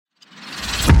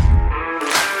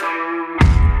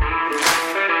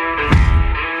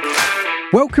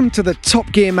Welcome to the Top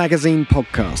Gear Magazine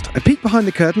podcast, a peek behind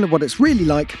the curtain of what it's really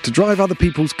like to drive other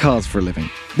people's cars for a living.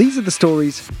 These are the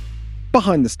stories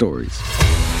behind the stories.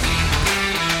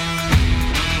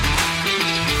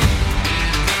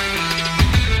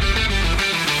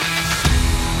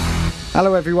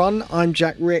 Hello everyone, I'm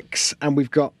Jack Ricks and we've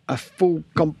got a full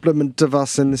complement of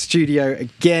us in the studio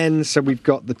again. So we've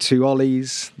got the two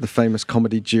Ollies, the famous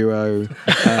comedy duo,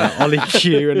 Ollie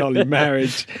Q and Ollie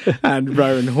Marriage, and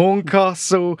Rowan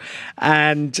Horncastle.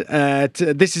 And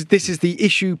this is the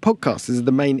issue podcast. This is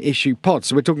the main issue pod.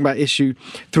 So we're talking about issue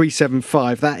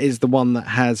 375. That is the one that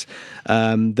has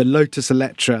the Lotus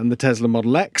Electra and the Tesla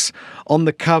Model X on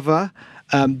the cover.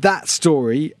 That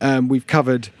story we've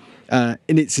covered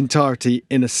in its entirety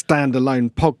in a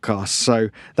standalone podcast, so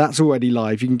that's already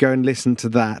live. You can go and listen to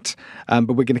that, but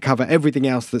we're going to cover everything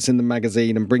else that's in the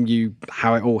magazine and bring you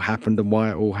how it all happened and why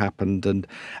it all happened and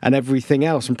everything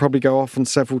else, and probably go off on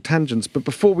several tangents. But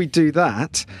before we do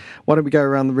that, why don't we go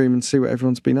around the room and see what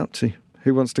everyone's been up to?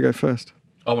 Who wants to go first?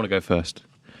 I want to go first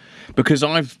because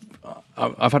I've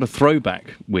had a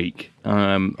throwback week.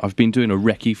 I've been doing a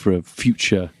recce for a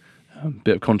future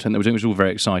bit of content that we're doing, which was all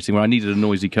very exciting, where I needed a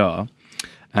noisy car,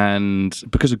 and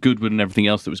because of Goodwood and everything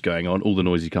else that was going on, all the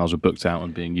noisy cars were booked out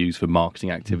and being used for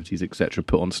marketing activities, etc.,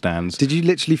 put on stands. Did you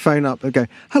literally phone up and go,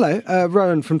 hello,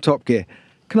 Rowan from Top Gear,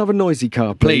 can I have a noisy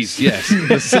car, please? Yes.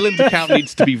 The cylinder count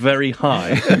needs to be very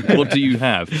high. What do you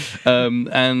have?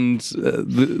 And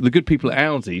the good people at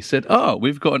Audi said,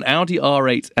 we've got an Audi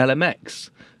R8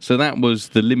 LMX. So that was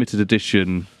the limited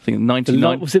edition, I think,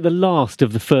 99... Was it the last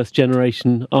of the first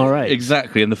generation R8?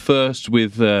 Exactly, and the first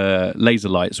with laser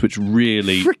lights, which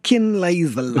really... Frickin'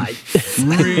 laser lights!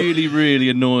 really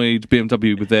annoyed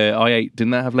BMW with their i8.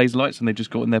 Didn't that have laser lights and they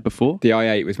just got in there before? The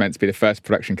i8 was meant to be the first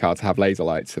production car to have laser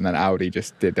lights, and then Audi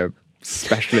just did a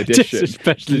special edition,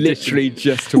 literally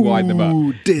just to wind them up.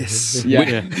 Ooh, dis.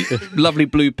 Yeah. Lovely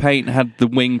blue paint, had the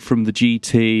wing from the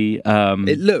GT.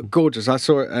 It looked gorgeous. I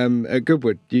saw it at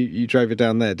Goodwood. You drove it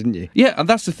down there, didn't you? Yeah, and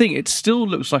that's the thing. It still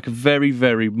looks like a very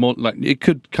like it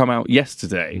could come out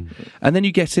yesterday, and then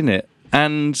you get in it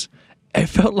and it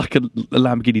felt like a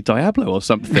Lamborghini Diablo or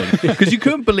something, because you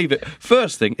couldn't believe it.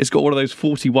 First thing, it's got one of those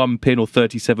 41 pin or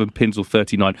 37 pins or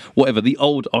 39, whatever, the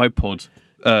old iPod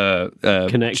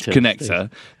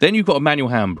connector. Then you've got a manual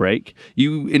handbrake.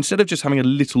 You, instead of just having a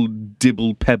little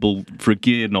dibble pebble for a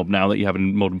gear knob now that you have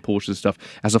in modern Porsches and stuff,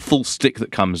 has a full stick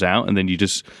that comes out, and then you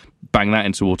just bang that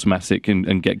into automatic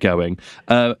and get going.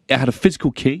 It had a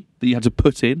physical key that you had to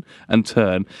put in and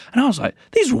turn. And I was like,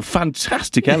 these are all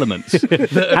fantastic elements.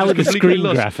 How are the screen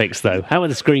graphics, though? How are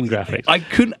the screen graphics? I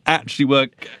couldn't actually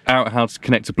work out how to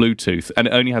connect to Bluetooth, and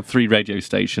it only had 3 radio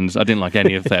stations. I didn't like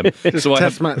any of them. So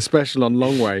Test Match Special on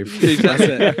long wave. That's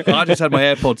it. I just had my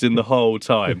AirPods in the whole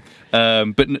time.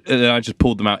 But I just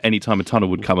pulled them out any time a tunnel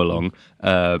would come along,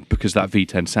 because that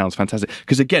V10 sounds fantastic.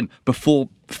 Because again, before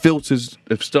filters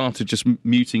have started just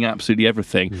muting absolutely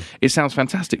everything, it sounds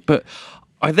fantastic. But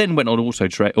I then went on Auto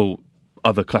Trade, or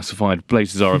other classified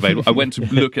places are available. I went to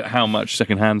look at how much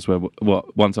second-hands were,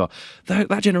 what ones are.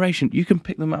 That generation, you can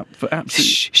pick them up for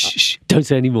absolutely... Shh. Don't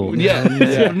say any more. Yeah.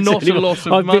 Not a lot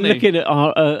of money. I've been looking at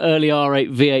our early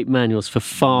R8 V8 manuals for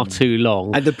far too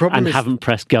long, and the problem is, haven't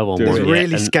pressed go on there's one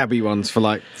really yet. scabby ones for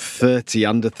like 30,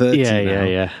 under 30 now.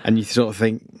 Yeah. And you sort of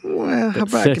think, well, how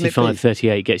bad 35, can it be?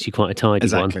 38 gets you quite a tidy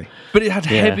Exactly. one. But it had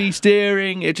heavy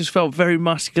steering. It just felt very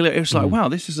muscular. It was like, wow,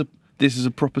 this is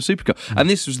a proper supercar. And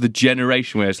this was the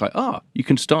generation where it's like, you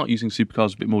can start using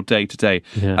supercars a bit more day to day.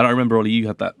 And I remember, Ollie, you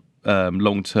had that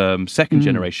long-term second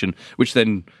generation, which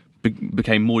then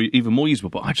became even more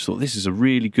usable. But I just thought this is a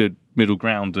really good middle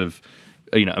ground of,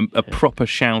 a proper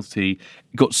shouty,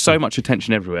 got so much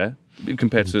attention everywhere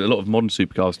compared to a lot of modern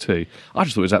supercars too. I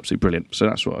just thought it was absolutely brilliant. So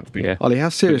that's what I've been. Ollie, how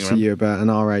serious are you about an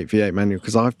R8 V8 manual?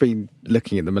 Because I've been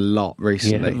looking at them a lot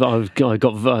recently.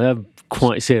 I'm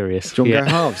quite serious. Do you want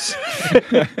to go halves? Do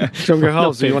you want to go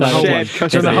halves? Do you want to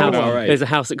hold one? There's a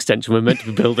house extension we're meant to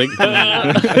be building.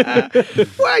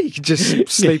 Well, you could just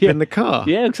sleep in the car.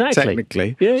 Yeah, exactly.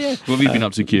 Technically. Yeah. What have you been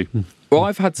up to, Q? Well,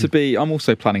 I'm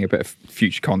also planning a bit of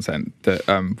future content that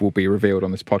will be revealed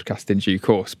on this podcast in due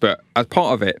course. But as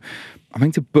part of it, I'm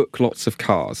going to book lots of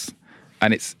cars,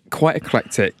 and it's quite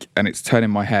eclectic, and it's turning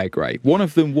my hair grey. One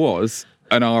of them was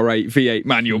an R8 V8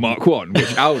 manual Mark 1,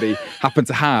 which Audi happened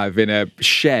to have in a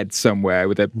shed somewhere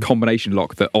with a combination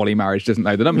lock that Ollie Marriage doesn't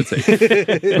know the number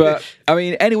to. But, I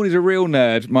mean, anyone who's a real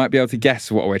nerd might be able to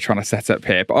guess what we're trying to set up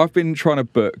here. But I've been trying to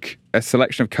book a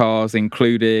selection of cars,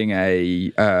 including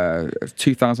a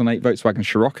 2008 Volkswagen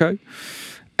Scirocco,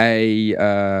 a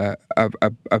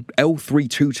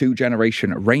L322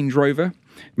 generation Range Rover,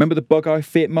 remember the bug-eye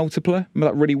Fiat Multipla?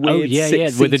 Remember that really weird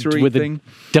six-seater-y with thing?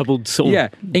 a doubled sort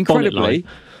of incredibly,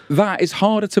 that is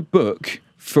harder to book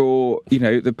for,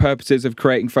 the purposes of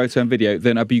creating photo and video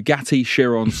than a Bugatti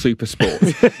Chiron Super Sport.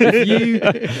 If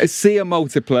you see a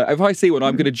Multipla, if I see one,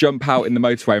 I'm going to jump out in the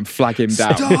motorway and flag him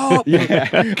down. Stop!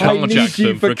 I need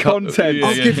you for content.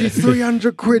 I'll give you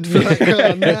 300 quid for that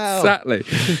car now. Exactly.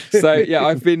 So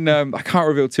I've been I can't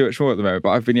reveal too much more at the moment, but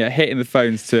I've been hitting the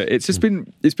phones to. It's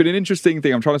been an interesting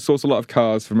thing. I'm trying to source a lot of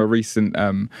cars from a recent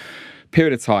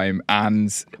period of time,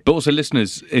 but also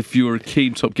listeners, if you're a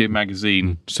keen Top Gear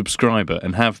magazine subscriber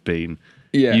and have been,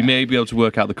 you may be able to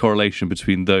work out the correlation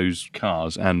between those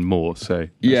cars and more. So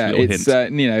it's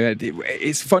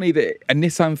it's funny that a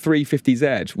Nissan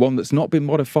 350Z, one that's not been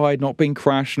modified, not been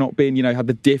crashed, not been had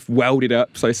the diff welded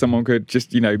up so someone could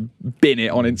just bin it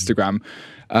on Instagram.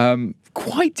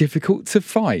 Quite difficult to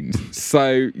find.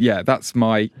 So, that's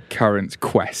my current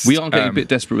quest. We are getting a bit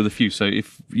desperate with a few, so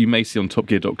if you may see on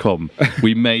topgear.com,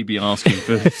 we may be asking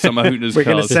for some Ahuna's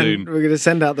cars soon. We're going to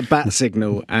send out the bat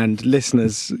signal, and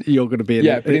listeners, you're going to be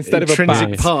an instead intrinsic of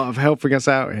a bat, part of helping us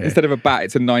out here. Instead of a bat,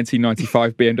 it's a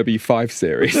 1995 BMW 5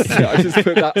 Series. I just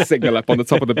put that signal up on the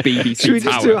top of the BBC Should we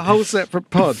tower. just do a whole separate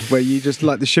pod where you just,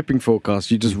 like the shipping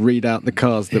forecast, you just read out the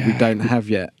cars that we don't have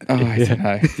yet? Oh, I don't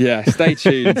know. Yeah, stay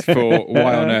tuned for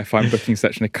why on earth I'm booking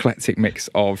such an eclectic mix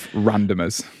of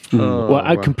randomers.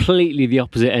 Completely the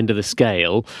opposite end of the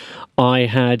scale. I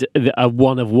had a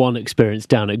one-of-one experience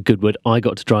down at Goodwood. I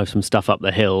got to drive some stuff up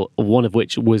the hill, one of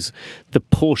which was the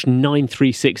Porsche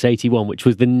 93681, which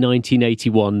was the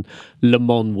 1981 Le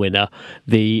Mans winner,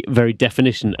 the very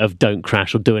definition of don't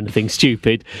crash or do anything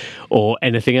stupid or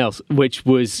anything else, which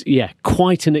was,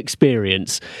 quite an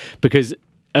experience because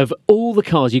of all the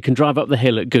cars you can drive up the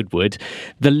hill at Goodwood,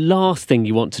 the last thing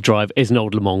you want to drive is an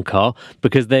old Le Mans car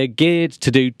because they're geared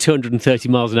to do 230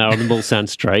 miles an hour on the Mulsanne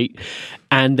Straight.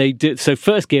 And they do, so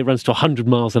first gear runs to 100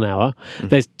 miles an hour.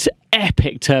 There's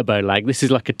epic turbo lag. This is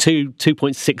like a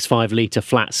 2.65 litre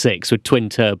flat six with twin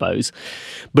turbos.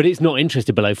 But it's not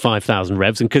interested below 5,000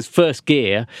 revs. And because first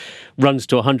gear runs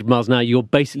to 100 miles an hour, you're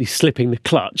basically slipping the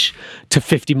clutch to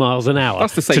 50 miles an hour.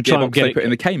 That's the same gearbox they put in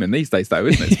the Cayman these days, though,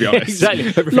 isn't it, to be honest?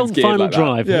 Exactly. Long final like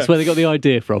drive. Yeah. That's where they got the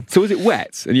idea from. So was it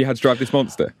wet and you had to drive this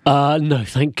monster? No,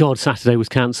 thank God Saturday was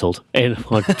cancelled. I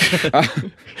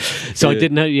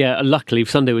didn't know, luckily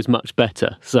Sunday was much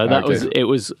better. So it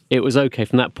was okay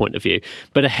from that point of view.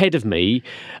 But ahead of me,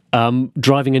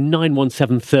 driving a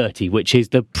 91730, which is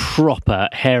the proper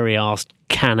hairy-arsed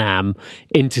Can-Am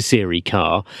Interserie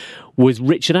car, was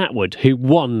Richard Atwood, who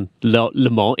won Le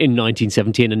Mans in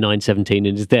 1970 in a 917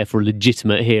 and is therefore a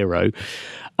legitimate hero.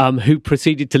 Who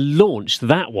proceeded to launch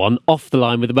that one off the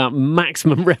line with about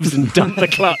maximum revs and dump the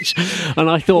clutch. And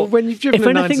I thought, when you've driven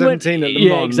a 917 at Le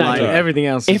Mans, exactly. Everything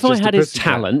else is if just I had his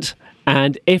talent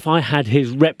and if I had his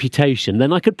reputation,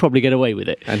 then I could probably get away with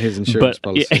it. And his insurance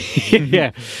policy.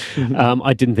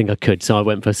 I didn't think I could, so I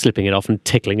went for slipping it off and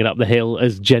tickling it up the hill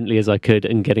as gently as I could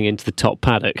and getting into the top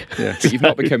paddock. Yeah. But you've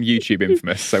not become YouTube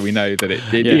infamous, so we know that it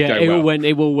did go well.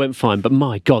 It all went fine. But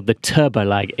my God, the turbo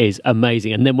lag is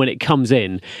amazing. And then when it comes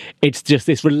in, it's just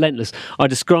this relentless. I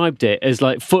described it as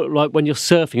like when you're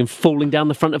surfing and falling down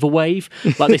the front of a wave,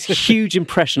 like this huge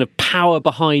impression of power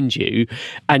behind you,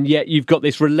 and yet you've got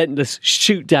this relentless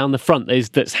shoot down the front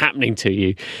that's happening to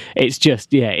you. It's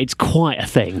just, it's quite a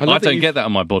thing. I don't get that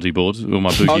on my bodyboard or my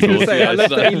boogie I was going to board. say, I love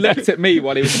that he looked at me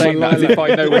while he was saying that as if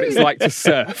I know what it's like to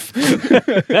surf.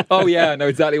 Oh yeah, I know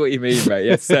exactly what you mean, mate.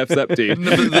 Yeah, surf's up, dude.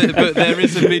 No, but there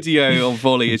is a video of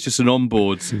Volley. It's just an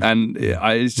onboard, and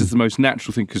it's just the most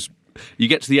natural thing because you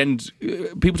get to the end.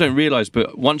 People don't realise,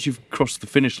 but once you've crossed the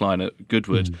finish line at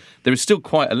Goodwood, there is still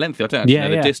quite a lengthy. I don't actually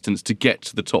know the distance to get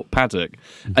to the top paddock,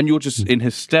 and you're just in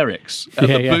hysterics at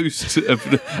the boost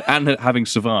and having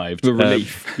survived. The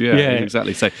relief.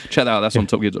 Exactly. So check that out. That's on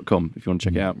topgear.com if you want to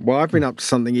check it out. Well, I've been up to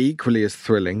something equally as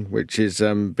thrilling, which is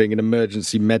being an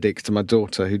emergency medic to my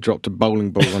daughter who dropped a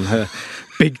bowling ball on her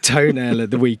big toenail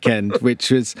at the weekend,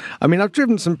 which was, I've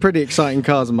driven some pretty exciting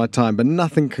cars in my time, but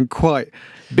nothing can quite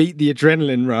beat the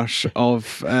adrenaline rush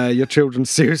of your children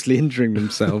seriously injuring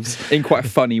themselves in quite a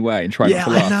funny way and trying not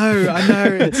to laugh. I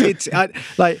know.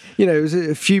 It was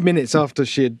a few minutes after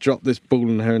she had dropped this ball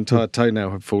and her entire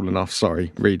toenail had fallen off.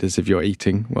 Sorry, readers, if you're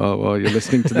eating while you're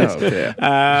listening to this. Oh, dear.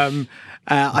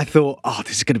 I thought,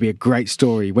 this is going to be a great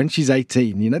story. When she's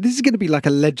 18, this is going to be like a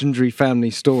legendary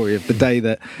family story of the day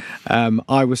that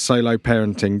I was solo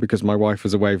parenting because my wife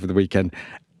was away for the weekend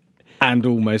and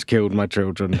almost killed my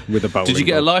children with a bowling Did you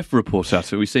get ball. a life report out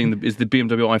of it? Are we seeing is the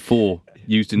BMW i4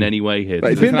 used in any way here.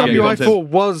 But The It's an BMW ambulance. i4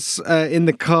 was in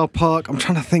the car park. I'm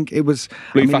trying to think. It was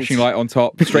Blue I mean, flashing it's- light on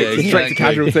top, straight to exactly.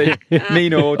 casualty.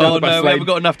 Mean or Oh no, we haven't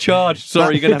got enough charge.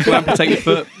 Sorry, you're going to have to amputate your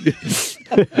foot.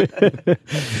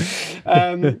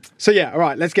 So yeah, all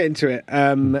right. Let's get into it.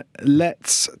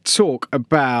 Let's talk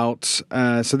about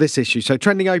so this issue. So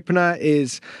trending opener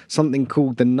is something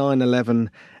called the 911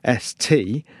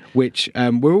 ST, which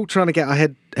we're all trying to get our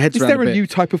heads Is around. there a bit. new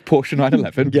type of Porsche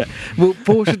 911? Yeah. Well,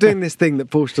 Porsche are doing this thing that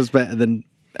Porsche does better than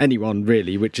anyone,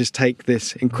 really, which is take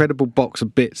this incredible box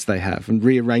of bits they have and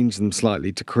rearrange them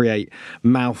slightly to create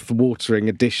mouth-watering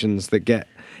additions that get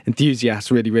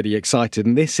enthusiasts really, really excited.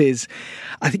 And this is,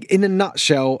 I think, in a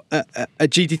nutshell, a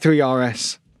GT3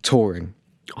 RS touring.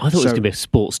 I thought it was going to be a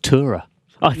sports tourer.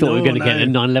 I thought we were going to get a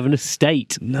 911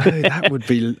 Estate. No, that would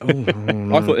be...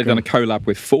 I thought they'd done a collab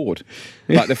with Ford.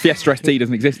 Like the Fiesta ST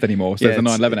doesn't exist anymore, so there's a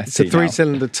 911 It's ST a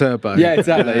three-cylinder turbo. Yeah,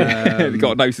 exactly. It's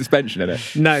got no suspension in it.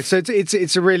 No, so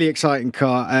it's a really exciting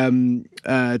car.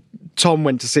 Tom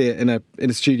went to see it in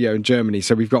a studio in Germany,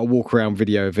 so we've got a walk around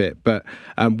video of it, but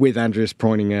with Andreas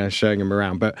Preuninger showing him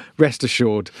around. But rest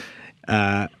assured,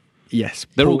 yes,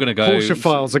 They're all gonna go- Porsche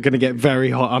files are going to get very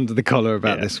hot under the collar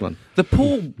about this one. The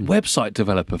poor website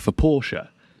developer for Porsche.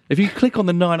 If you click on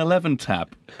the 911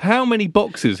 tab, how many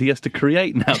boxes he has to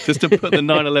create now just to put the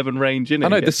 911 range in? I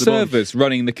know, and the get them on? servers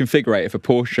running the configurator for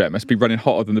Porsche must be running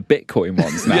hotter than the Bitcoin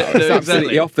ones now. Yeah, It's no,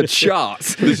 absolutely exactly. off the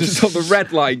charts. It's just on the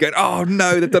red line going, oh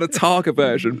no, they've done a Targa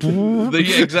version.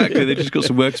 Yeah, exactly. They just got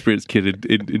some work experience kid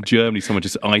in Germany, someone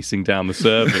just icing down the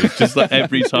servers, just like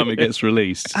every time it gets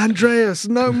released. Andreas,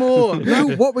 no more. No,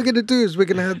 what we're going to do is we're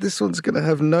going to have this one's going to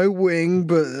have no wing,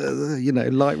 but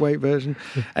lightweight version.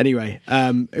 Anyway,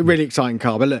 a really exciting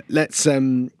car. But look, let's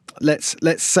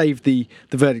save the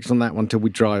verdicts on that one till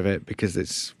we drive it because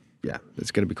it's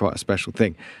going to be quite a special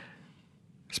thing.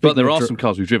 But there Speaking are of some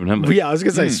cars we've driven, haven't we? Yeah, I was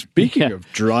going to say, speaking Yeah.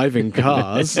 of driving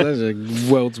cars, that's a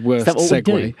world's worst that what we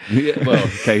segue. do? Yeah, well,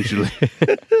 occasionally.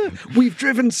 We've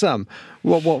driven some.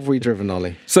 What have we driven,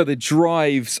 Ollie? So the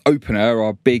Drives opener,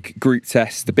 our big group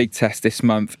test, the big test this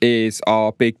month is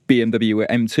our big BMW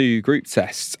M2 group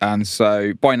test. And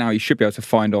so by now you should be able to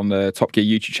find on the Top Gear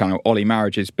YouTube channel Ollie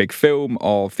Marriage's big film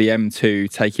of the M2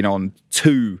 taking on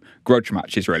two grudge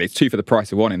matches, really. It's two for the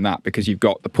price of one in that, because you've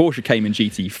got the Porsche Cayman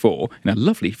GT4 in a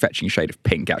lovely fetching shade of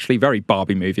pink, actually. Very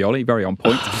Barbie movie, Ollie, very on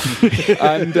point.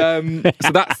 And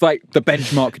so that's like the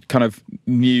benchmark kind of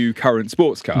new current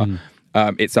sports car.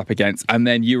 It's up against, and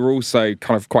then you were also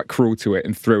kind of quite cruel to it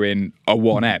and threw in a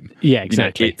 1M. Yeah,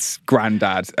 exactly. It's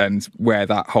granddad and where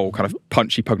that whole kind of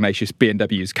punchy, pugnacious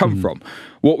BMWs come from.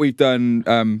 What we've done,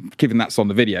 given that's on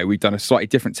the video, we've done a slightly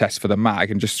different test for the mag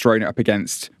and just thrown it up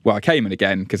against, well, Cayman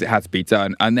again, because it had to be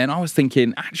done. And then I was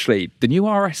thinking, actually, the new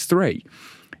RS3,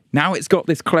 now it's got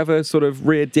this clever sort of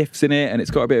rear diffs in it and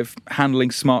it's got a bit of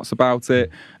handling smarts about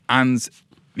it. And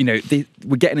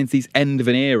we're getting into these end of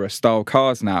an era style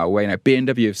cars now where,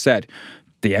 BMW have said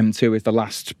the M2 is the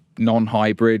last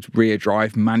non-hybrid rear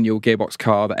drive manual gearbox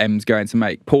car that M's going to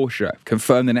make. Porsche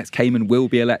confirmed the next Cayman will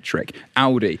be electric.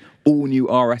 Audi, all new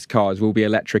RS cars will be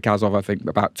electric as of, I think,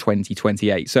 about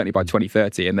 2028, certainly by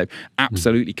 2030. And they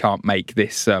absolutely can't make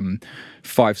this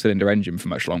 5-cylinder engine for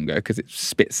much longer because it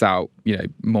spits out,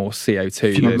 more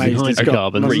CO2. I'm amazed it's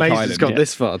got- I'm Greek amazed it's Island, got yeah.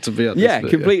 this far, to be honest. Yeah, but,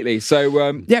 completely.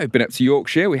 So, we've been up to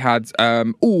Yorkshire. We had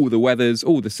all the weathers,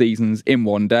 all the seasons in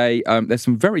one day. There's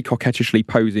some very coquettishly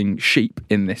posing sheep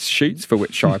in this shoot, for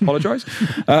which I apologise.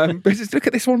 But just look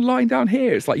at this one lying down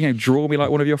here. It's like, draw me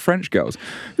like one of your French girls.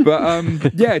 But,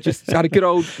 just had a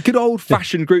good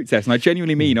old-fashioned group test. And I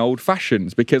genuinely mean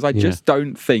old-fashioned, because I just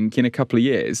don't think in a couple of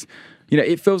years...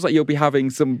 it feels like you'll be having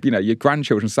some, your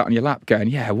grandchildren sat on your lap going,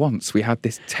 yeah, once we had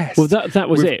this test. Well, that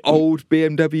was with it. Old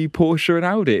BMW, Porsche and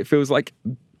Audi. It feels like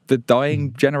the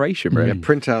dying generation, really. Yeah,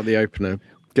 print out the opener,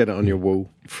 get it on your wall,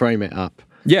 frame it up.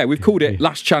 Yeah, we've called it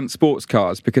last chance sports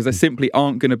cars because they simply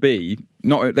aren't going to be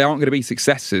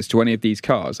successors to any of these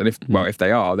cars. And if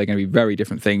they are, they're going to be very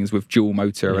different things with dual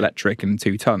motor, electric, and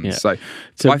 2 tons. Yeah.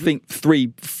 So I think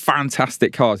 3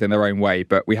 fantastic cars in their own way,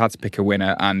 but we had to pick a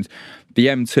winner. And the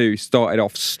M2 started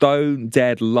off stone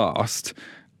dead last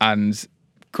and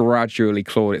gradually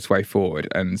clawed its way forward.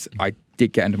 And I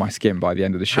did get under my skin by the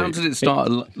end of the shoot. How did it start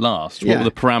last? Yeah. What were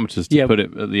the parameters to put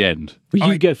it at the end?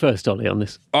 Well, you go first, Ollie, on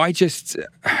this. I just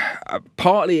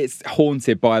partly it's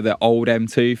haunted by the old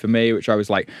M2 for me, which I was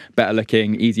like better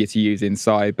looking, easier to use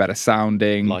inside, better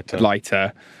sounding,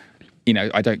 lighter.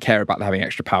 I don't care about having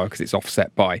extra power because it's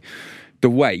offset by the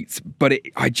weight, but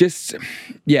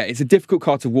it's a difficult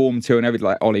car to warm to. And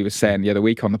like Ollie was saying the other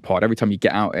week on the pod, every time you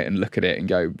get out it and look at it and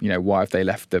go, why have they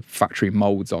left the factory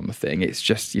molds on the thing? It's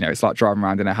just, it's like driving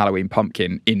around in a Halloween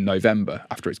pumpkin in November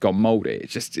after it's gone moldy.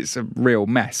 It's a real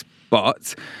mess.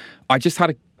 But I just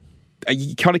had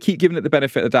you kind of keep giving it the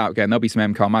benefit of the doubt, going, there'll be some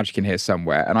M-Car magic in here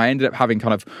somewhere. And I ended up having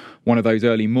kind of one of those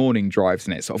early morning drives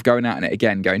in it, sort of going out in it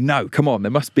again, going, no, come on,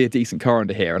 there must be a decent car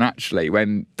under here. And actually,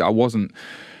 when I wasn't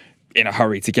in a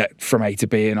hurry to get from A to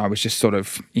B, and I was just sort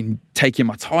of taking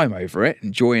my time over it,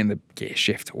 enjoying the gear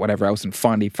shift or whatever else, and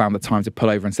finally found the time to pull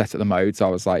over and set up the modes, I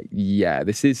was like, yeah,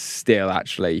 this is still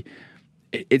actually...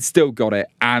 It's still got it.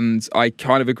 And I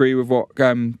kind of agree with what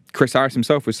Chris Harris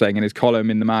himself was saying in his column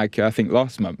in the mag, I think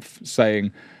last month,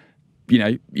 saying,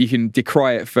 you can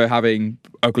decry it for having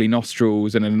ugly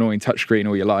nostrils and an annoying touchscreen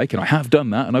all you like, and I have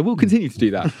done that, and I will continue to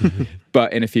do that.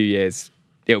 But in a few years,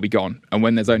 it'll be gone. And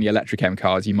when there's only electric M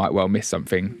cars, you might well miss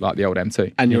something like the old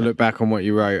M2. And you'll look back on what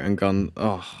you wrote and gone,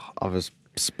 oh, I was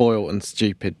spoiled and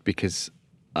stupid because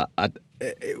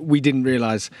we didn't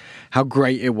realise how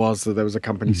great it was that there was a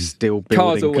company still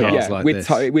building cars like this.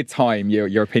 With time,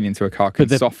 your opinion to a car can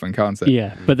soften, can't it?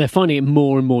 Yeah, but they're finding it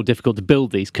more and more difficult to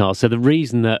build these cars. So the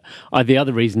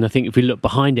other reason I think, if we look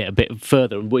behind it a bit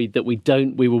further, and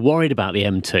we were worried about the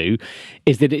M2,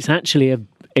 is that it's actually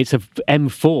it's a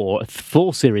M4, a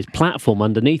 4 Series platform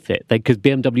underneath it. Because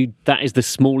BMW, that is the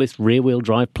smallest rear-wheel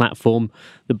drive platform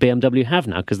that BMW have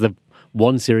now, because the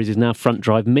 1 Series is now front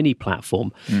drive mini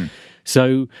platform.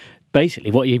 So basically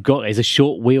what you've got is a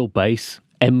short wheelbase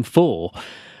M4.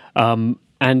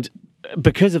 And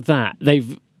because of that,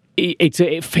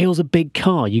 it feels a big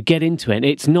car. You get into it, and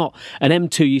it's not... An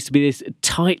M2 used to be this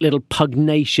tight little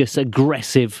pugnacious,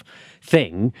 aggressive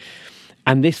thing,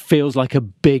 and this feels like a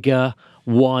bigger,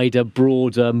 wider,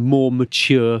 broader, more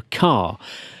mature car.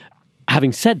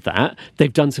 Having said that,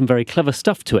 they've done some very clever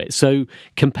stuff to it. So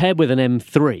compared with an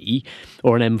M3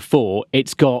 or an M4,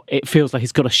 it feels like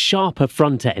it's got a sharper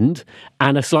front end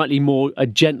and a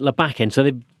gentler back end.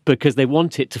 So because they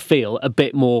want it to feel a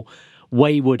bit more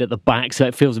wayward at the back, so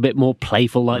it feels a bit more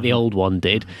playful like the old one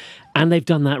did. And they've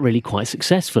done that really quite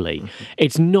successfully.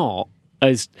 It's not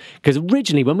because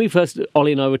originally when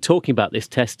Ollie and I were talking about this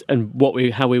test and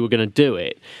how we were going to do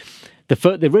it,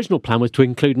 the original plan was to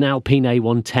include an Alpine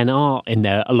A110R in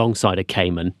there alongside a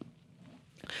Cayman.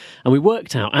 And we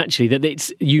worked out, actually,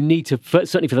 that you need to,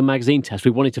 certainly for the magazine test,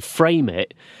 we wanted to frame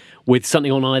it with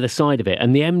something on either side of it.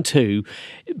 And the M2,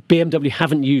 BMW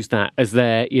haven't used that as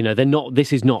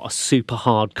this is not a super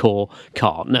hardcore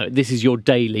car. No, this is your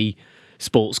daily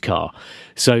sports car.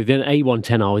 So then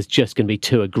A110R is just going to be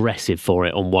too aggressive for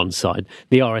it on one side.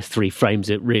 The RS3 frames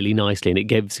it really nicely, and it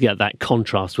gives that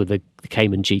contrast with the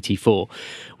Cayman GT4,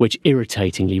 which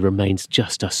irritatingly remains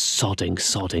just a sodding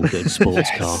good sports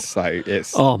car.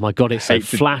 Oh my God, it's so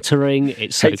flattering.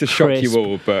 It's so crisp. Hate to shock you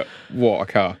all, but what a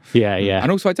car. Yeah. And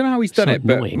also, I don't know how he's done it,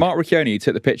 annoying. But Mark Riccioni, who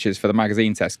took the pictures for the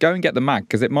magazine test, go and get the mag,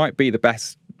 because it might be the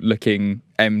best looking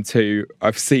M2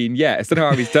 I've seen yet. I don't know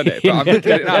how he's done it, but I'm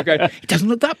looking at it now going, it doesn't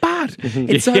look that bad.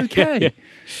 It's okay.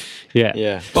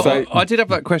 Yeah. But I did have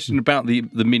that question about the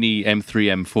Mini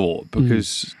M3, M4,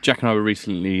 because Jack and I were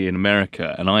recently in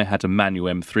America, and I had a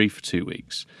manual M3 for 2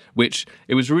 weeks, which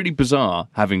it was really bizarre,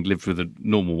 having lived with a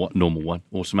normal one,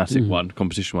 automatic one,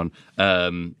 competition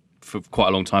one, for quite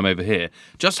a long time over here.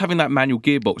 Just having that manual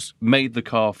gearbox made the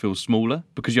car feel smaller,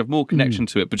 because you have more connection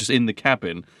to it, but just in the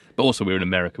cabin. But also we're in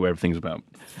America, where everything's about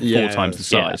 4 times the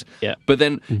size. Yeah. But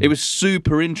then it was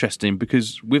super interesting,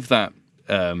 because with that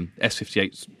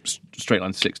S58 straight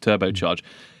line 6 turbocharge,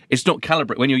 it's not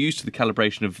calibrate when you're used to the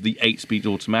calibration of the 8-speed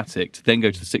automatic to then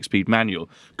go to the 6-speed manual.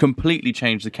 Completely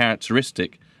changed the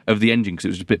characteristic of the engine, because it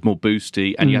was a bit more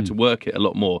boosty, and you had to work it a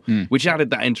lot more, which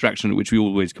added that interaction which we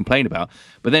always complain about.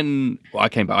 But then I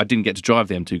came back, I didn't get to drive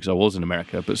the M2 because I was in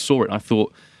America, but saw it and I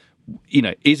thought,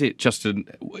 is it just an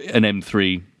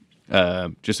M3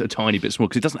 just a tiny bit small?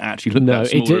 Because it doesn't actually look that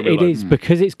small. No, it is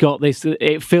because it's got this,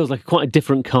 it feels like quite a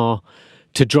different car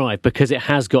to drive, because it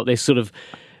has got this sort of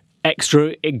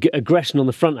extra aggression on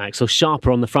the front axle, sharper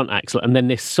on the front axle, and then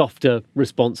this softer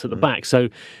response at the back. So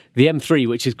the M3,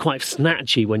 which is quite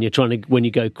snatchy when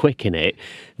you go quick in it,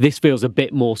 this feels a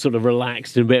bit more sort of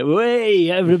relaxed and a bit,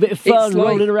 having a bit of fun,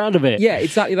 rolling around a bit. Yeah,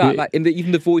 exactly that. Like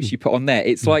even the voice you put on there,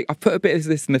 it's like, I put a bit of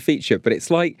this in the feature, but it's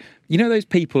like you know those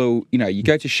people who, you know, you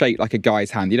go to shake like a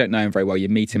guy's hand, you don't know him very well, you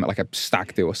meet him at like a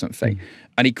stag do or something,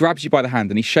 and he grabs you by the hand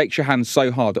and he shakes your hand so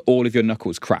hard that all of your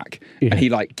knuckles crack, and he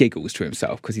like giggles to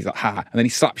himself because he's like, ha, and then he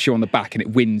slaps you on the back and it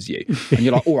wins you, and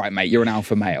you're like, all right, mate, you're an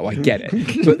alpha male, I get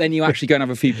it. But then you actually go and have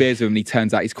a few beers with him and he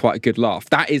turns out he's quite a good laugh.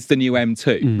 That is the new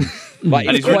M2. Like,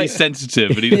 And he's really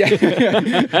sensitive, and he's got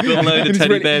a load of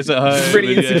teddy bears at home. He's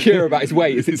really insecure about his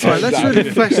weight, as it turns Let's out.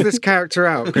 really flesh this character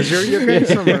out, because you're going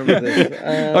somewhere with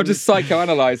this. I'm just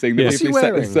psychoanalyzing the people who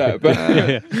set this up. But,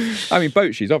 I mean,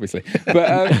 boat shoes, obviously.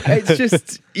 But it's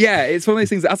just, it's one of those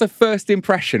things that as a first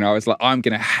impression, I was like, I'm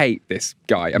going to hate this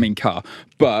guy, car.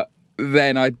 But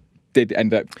then I did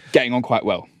end up getting on quite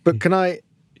well. But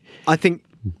I think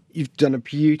you've done a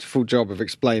beautiful job of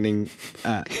explaining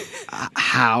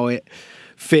how it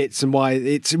fits and why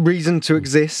it's a reason to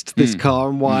exist, this car,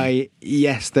 and why,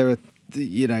 yes, there are,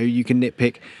 you can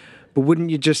nitpick, but wouldn't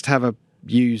you just have a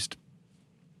used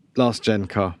last gen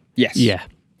car? Yes. Yeah.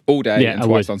 All day and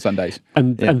twice on Sundays.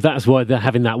 And that's why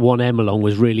having that 1M along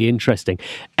was really interesting.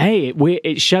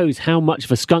 It shows how much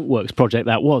of a skunkworks project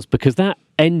that was, because that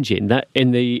engine that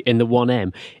in the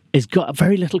 1M has got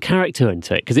very little character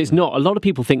into it, because it's not. A lot of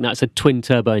people think that's a twin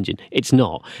turbo engine. It's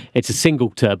not. It's a single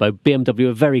turbo. BMW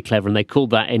are very clever, and they called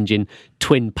that engine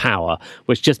twin power,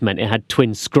 which just meant it had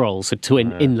twin scrolls, so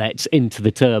twin inlets into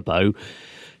the turbo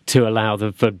to allow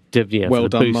the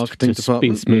Well-done boost marketing to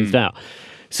department. be smoothed out.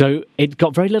 So it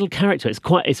got very little character.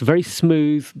 It's very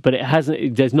smooth, but it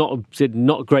hasn't. There's not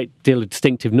a great deal of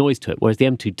distinctive noise to it. Whereas the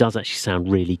M2 does actually sound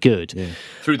really good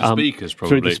Through the speakers,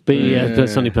 probably. Through the speakers,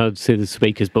 there's something through the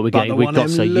speakers, but we've got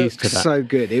so used to that. So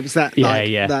good. It was that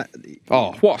that.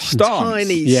 Oh, what a stance!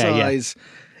 Tiny size.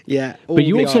 Yeah. But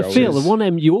you also feel the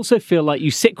 1M. You also feel like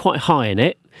you sit quite high in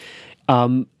it.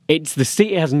 It's the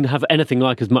seat doesn't have anything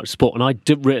like as much support,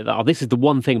 and this is the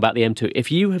one thing about the M2. If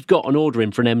you have got an order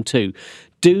in for an M2,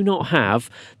 do not have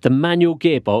the manual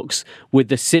gearbox with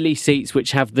the silly seats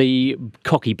which have the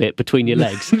cocky bit between your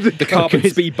legs. The carbon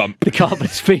speed bump. The carbon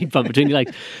speed bump between your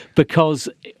legs. Because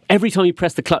every time you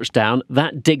press the clutch down,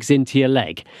 that digs into your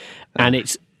leg. And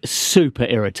it's super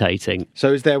irritating.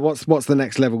 So is there what's the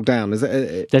next level down? Is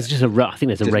it? There's just I think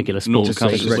there's a regular sport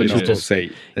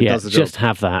seat. It does the job. Just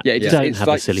have that. Yeah, Don't have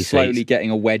like the silly slowly seats. getting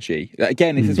a wedgie.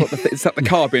 Again, this is what it's like the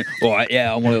car being, all right,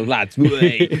 I'm one of the lads, and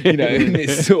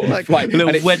it's sort of like a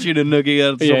little wedgie and a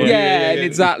nugget. And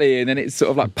exactly, and then it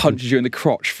sort of like punches you in the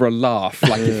crotch for a laugh,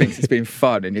 like it thinks it's been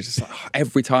fun, and you're just like,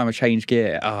 every time I change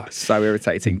gear, so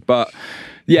irritating. But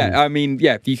I mean,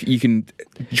 you can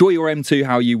enjoy your M2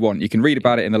 how you want. You can read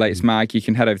about it in the latest mag. You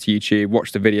can head over to YouTube,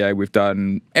 watch the video. We've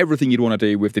done everything you'd want to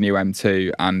do with the new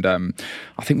M2, and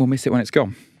I think we'll miss it when it's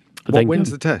gone.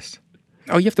 When's the test?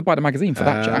 Oh, you have to buy the magazine for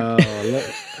that, Jack. Look,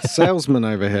 salesman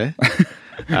over here.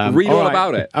 Read all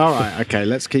about it. All right, okay.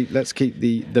 Let's keep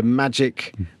the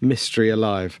magic mystery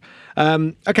alive.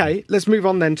 Okay, let's move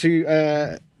on then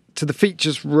to the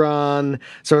features run.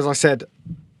 So as I said,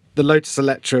 the Lotus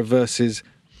Electra versus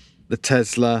the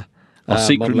Tesla. Our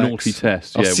secret Model naughty X.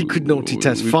 test. Our secret naughty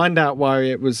test. Find out why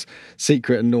it was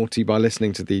secret and naughty by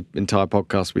listening to the entire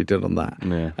podcast we did on that.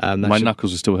 Yeah. My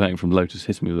knuckles are still hurting from Lotus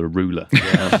hitting me with a ruler.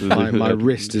 My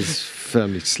wrist is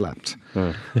firmly slapped.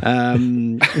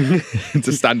 To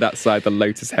stand outside the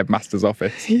Lotus headmaster's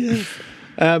office. Yeah.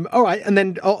 All right, and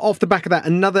then off the back of that,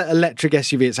 another electric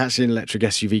SUV. It's actually an electric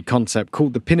SUV concept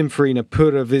called the Pininfarina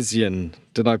Pura Vision.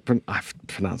 I've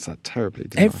pronounced that terribly,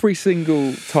 didn't Every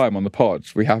single time on the pod,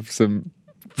 we have some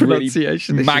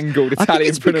pronunciation really mangled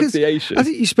Italian pronunciation. I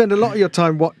think you spend a lot of your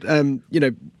time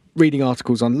reading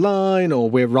articles online, or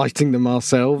we're writing them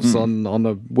ourselves on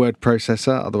a word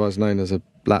processor, otherwise known as a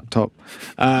laptop.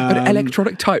 An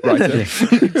electronic typewriter.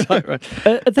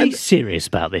 Are they serious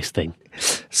about this thing?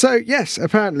 So yes,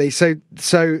 apparently. So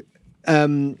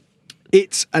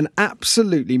it's an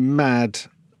absolutely mad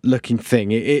looking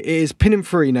thing. It is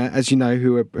Pininfarina, as you know,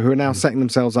 who are now setting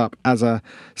themselves up as a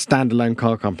standalone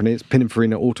car company. It's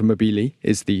Pininfarina Automobili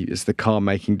is the car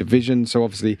making division. So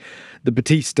obviously the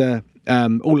Battista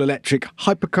all electric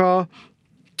hypercar,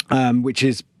 which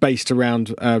is based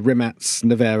around Rimac's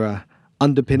Nevera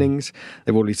underpinnings.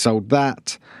 They've already sold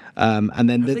that, and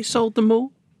then Have they sold them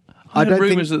all? I don't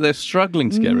rumours that they're struggling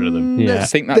to get rid of them. I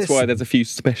think that's why there's a few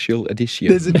special editions.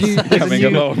 There's a new coming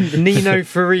along. Nino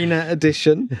Farina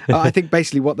edition. I think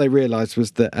basically what they realised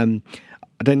was that I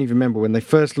don't even remember when they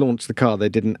first launched the car. They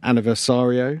did an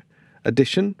Anniversario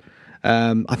edition.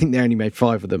 I think they only made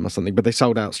 5 of them or something, but they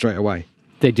sold out straight away.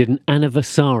 They did an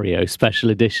anniversario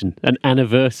special edition, an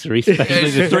anniversary special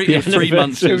edition. It was 3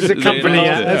 months. It was a company,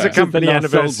 Yeah. company The last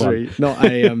anniversary, not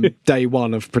a day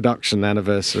one of production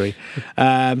anniversary.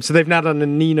 So they've now done a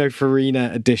Nino Farina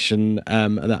edition.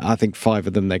 And I think 5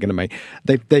 of them they're going to make.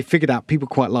 They figured out people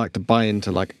quite like to buy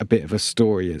into like a bit of a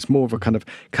story. It's more of a kind of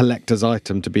collector's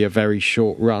item to be a very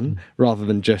short run rather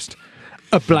than just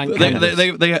a blank canvas.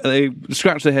 They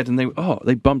scratched their head and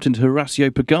they bumped into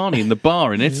Horacio Pagani in the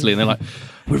bar in Italy, and they're like,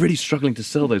 we're really struggling to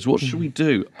sell those. What should we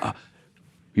do?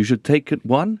 You should take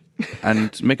one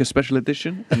and make a special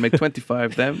edition and make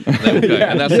 25 of them. And there we go.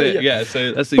 And that's it. Yeah.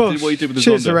 So that's what you do with the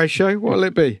Cheers, Zonda. Horatio. What'll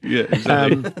it be? Yeah,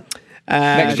 exactly.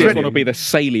 Next year's one will be the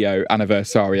Salio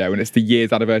anniversario, and it's the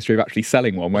year's anniversary of actually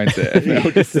selling one, won't it?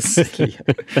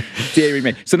 Deary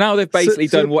me. So now they've basically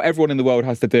done what everyone in the world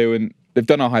has to do, and they've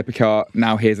done our hypercar.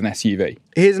 Now here's an SUV.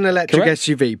 Here's an electric Correct?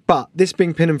 SUV, but this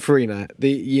being Pininfarina,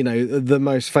 the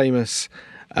most famous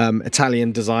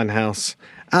Italian design house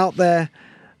out there,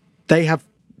 they have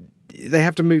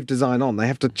to move design on. They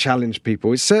have to challenge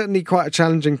people. It's certainly quite a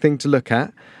challenging thing to look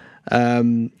at. I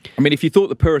mean, if you thought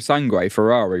the Purosangue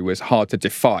Ferrari was hard to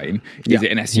define, is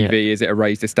it an SUV? Yeah. Is it a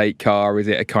raised estate car? Is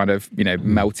it a kind of,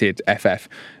 melted FF?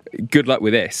 Good luck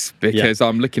with this, because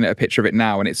I'm looking at a picture of it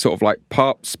now, and it's sort of like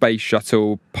part space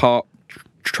shuttle, part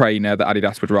trainer that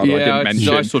Adidas would rather I didn't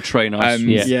mention. I saw trainer.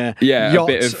 Yeah. a Yacht,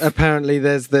 bit of. apparently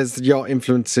there's yacht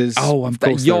influences. Oh,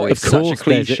 course yacht there is is. such a course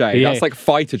there's cliche. yeah. That's like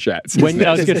fighter jets. When isn't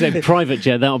I it? was going to say private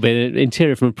jet, that'll be an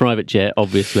interior from a private jet,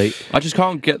 obviously. I just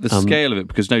can't get the scale of it,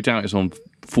 because no doubt it's on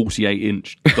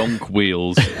 48-inch donk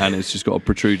wheels, and it's just got a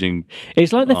protruding.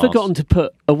 It's like they've arse. forgotten to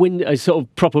put a sort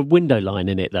of proper window line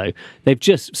in it, though. They've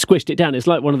just squished it down. It's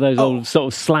like one of those old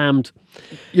sort of slammed.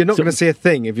 You're not going to see a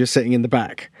thing if you're sitting in the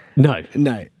back. No.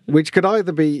 Which could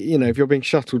either be, if you're being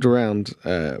shuttled around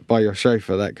by your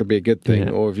chauffeur, that could be a good thing, Yeah.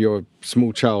 or if you're a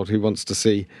small child who wants to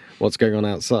see what's going on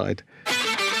outside.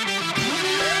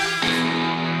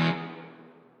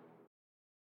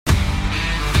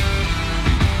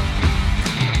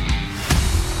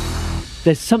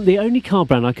 There's the only car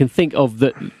brand I can think of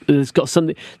that has got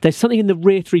something. There's something in the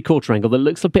rear 3/4 angle that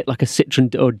looks a bit like a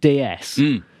Citroen or DS.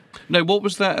 No, what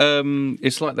was that?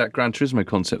 It's like that Gran Turismo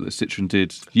concept that Citroen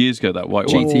did years ago. That white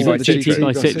one. GT by GT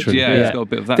by Citroen. Citroen. Yeah, it's got a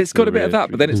bit of that. It's got to a bit the of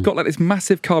that, but then it's got like this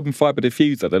massive carbon fibre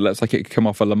diffuser that looks like it could come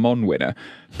off a Le Mans winner,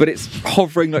 but it's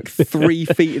hovering like 3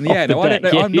 feet in the air. the Now, I don't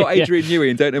know. deck, I'm not yeah. Adrian Newey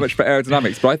and don't know much about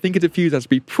aerodynamics, but I think a diffuser has to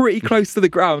be pretty close to the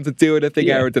ground to do anything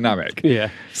aerodynamic.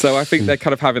 Yeah. So I think they're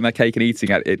kind of having their cake and eating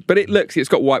at it. But it's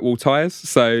got white wall tyres,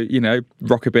 so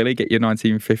rockabilly, get your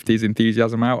 1950s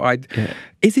enthusiasm out.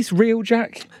 Is this real,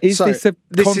 Jack? Is this a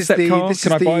concept car?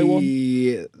 Can I buy one?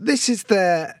 This is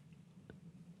their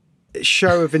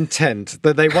show of intent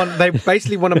that they want. They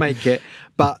basically want to make it,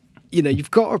 but you've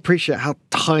got to appreciate how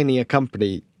tiny a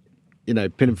company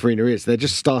Pininfarina is. They're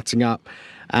just starting up,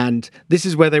 and this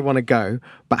is where they want to go.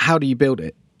 But how do you build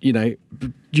it?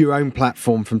 Your own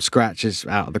platform from scratch is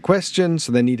out of the question,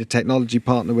 so they need a technology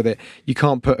partner with it. You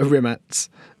can't put a Rimac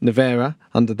Nevera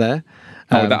under there.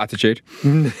 With that attitude.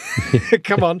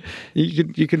 Come on,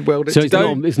 you can weld it. So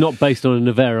together. it's not based on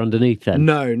a Nevera underneath then?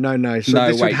 No. So No, this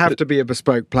would wait, have but- to be a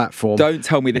bespoke platform. Don't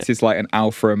tell me this is like an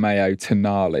Alfa Romeo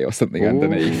Tonale or something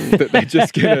underneath, that they're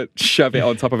just going to shove it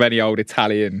on top of any old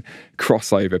Italian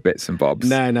crossover bits and bobs.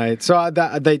 No. So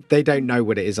they don't know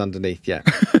what it is underneath yet,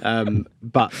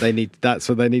 but that's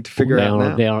what they need to figure out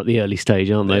now. They are at the early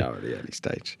stage, aren't they? They are at the early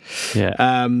stage.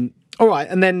 Yeah. All right,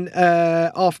 and then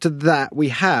after that we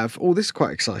have. Oh, this is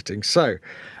quite exciting. So,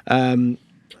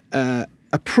 a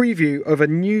preview of a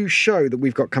new show that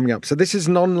we've got coming up. So this is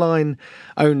an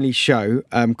online-only show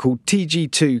called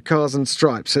TG2 Cars and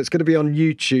Stripes. So it's going to be on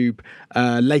YouTube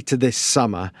later this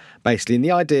summer, basically. And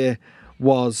the idea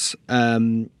was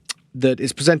that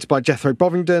it's presented by Jethro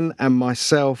Bovingdon and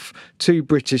myself, 2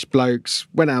 British blokes,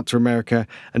 went out to America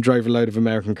and drove a load of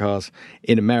American cars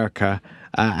in America.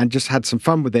 And just had some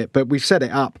fun with it. But we've set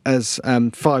it up as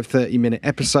 5 30-minute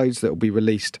episodes that will be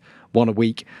released one a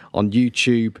week on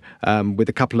YouTube with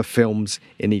a couple of films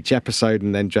in each episode,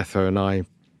 and then Jethro and I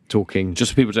talking.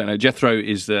 Just so people don't know, Jethro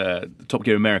is the Top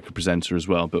Gear America presenter as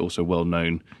well, but also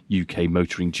well-known UK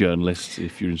motoring journalist,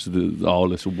 if you're into our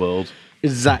little world.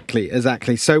 Exactly.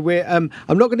 So we're. I'm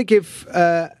not going to give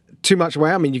too much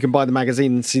away. I mean, you can buy the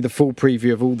magazine and see the full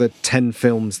preview of all the 10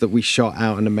 films that we shot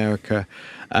out in America.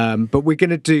 But we're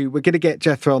going to get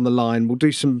Jethro on the line. We'll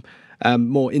do some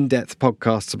more in-depth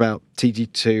podcasts about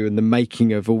TG2 and the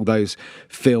making of all those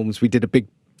films. We did a big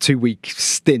 2-week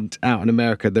stint out in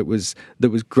America that was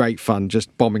great fun,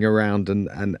 just bombing around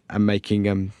and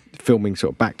making filming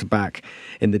sort of back to back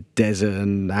in the desert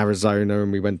and Arizona,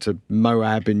 and we went to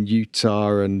Moab in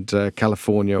Utah and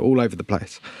California, all over the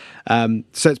place.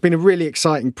 So it's been a really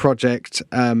exciting project,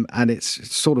 and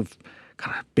it's sort of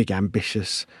kind of big,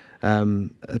 ambitious,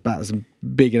 about as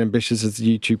big and ambitious as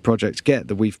the YouTube projects get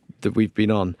that we've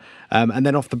been on. And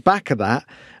then off the back of that,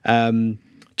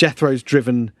 Jethro's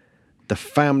driven the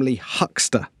family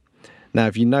Huckster. Now,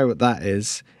 if you know what that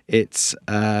is, it's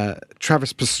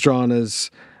Travis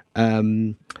Pastrana's.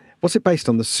 What's it based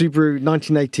on? The Subaru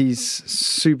 1980s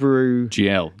Subaru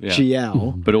GL, yeah.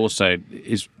 GL. But also,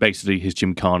 it's basically his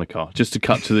Gymkhana car. Just to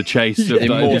cut to the chase. Of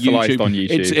Immortalised on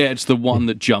YouTube. It's the one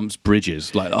that jumps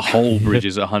bridges, like the whole bridge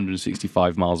is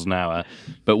 165 miles an hour.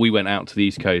 But we went out to the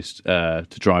East Coast to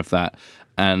drive that.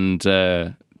 And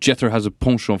Jethro has a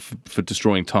penchant for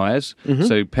destroying tyres. Mm-hmm.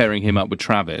 So pairing him up with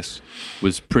Travis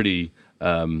was pretty...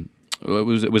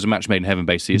 it was a match made in heaven,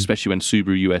 basically, especially when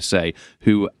Subaru USA,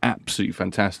 who were absolutely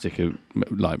fantastic at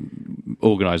like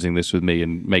organising this with me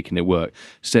and making it work,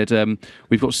 said,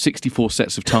 we've got 64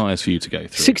 sets of tyres for you to go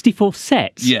through. 64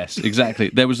 sets? Yes, exactly.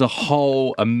 There was a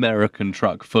whole American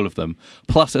truck full of them,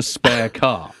 plus a spare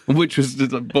car, which was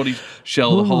the body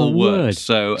shell, the whole works.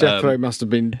 So Jethro must have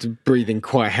been breathing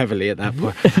quite heavily at that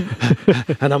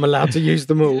point. And I'm allowed to use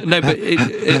them all. No, but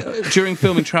during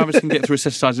filming, Travis can get through a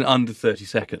set of tyres in under 30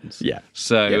 seconds. Yeah.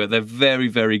 So they're very,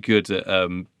 very good at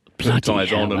putting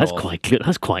tyres on and that's off. Quite good.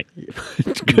 That's quite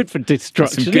good for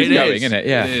destruction. Some good going, isn't it?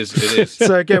 Yeah. It is.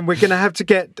 So again, we're going to have to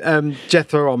get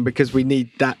Jethro on because we need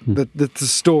that the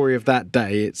story of that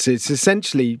day. It's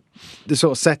essentially the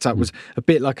sort of setup was a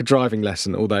bit like a driving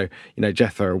lesson, although, you know,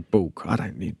 Jethro will balk, I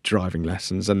don't need driving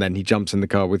lessons, and then he jumps in the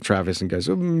car with Travis and goes,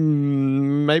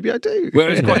 maybe I do.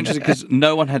 Well, it's quite interesting because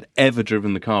no one had ever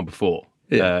driven the car before.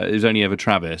 It was only ever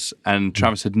Travis, and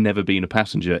Travis had never been a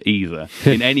passenger either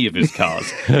in any of his cars.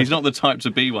 He's not the type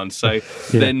to be one. So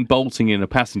then bolting in a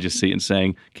passenger seat and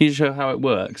saying, can you show how it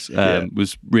works,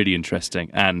 was really interesting.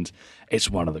 And it's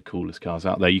one of the coolest cars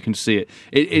out there. You can see it.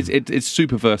 It's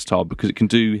super versatile because it can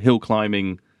do hill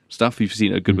climbing stuff. You've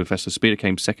seen it at Goodwood Festival Speed. It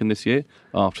came second this year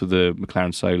after the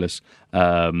McLaren Solus.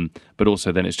 But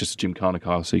also then it's just a Gymkhana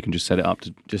car, so you can just set it up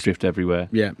to just drift everywhere.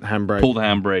 Yeah, handbrake. Pull the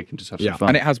handbrake and just have some fun.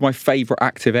 And it has my favourite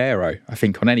active aero, I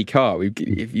think, on any car.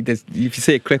 If you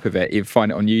see a clip of it, you'll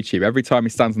find it on YouTube. Every time he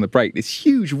stands on the brake, this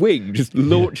huge wing just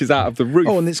launches out of the roof.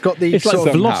 Oh, and it's got the it's like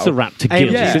Velociraptor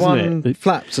gears, isn't it?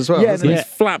 Flaps as well. Yeah, and these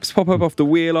flaps pop up off the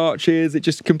wheel arches. It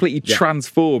just completely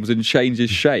transforms and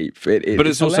changes shape. But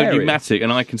it's also pneumatic,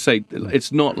 and I can say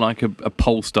it's not like a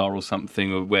Polestar or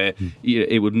something where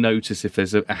it would notice if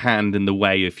there's a hand in the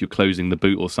way if you're closing the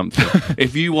boot or something.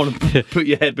 If you want to put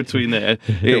your head between there,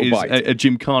 it is a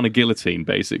Gymkhana guillotine,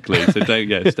 basically. So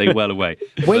stay well away.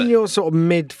 When you're sort of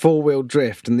mid four-wheel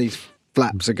drift and these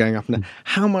flaps are going up and down,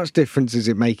 how much difference is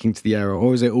it making to the aero,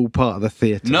 or is it all part of the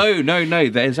theatre? No.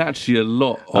 There's actually a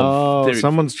lot of... Oh,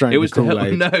 someone's drank the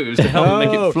Kool-Aid. No, it was to help make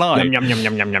it fly.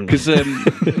 Because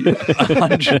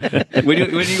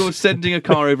when you're sending a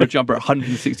car over a jumper at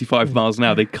 165 miles an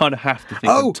hour, they kind of have to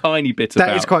think a tiny bit about...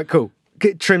 That is quite cool.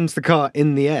 It trims the car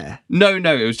in the air. No,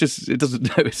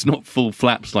 it's not full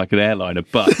flaps like an airliner,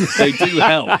 but they do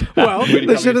help. Well,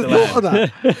 they should have thought of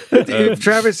that. If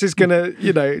Travis is going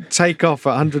to, take off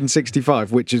at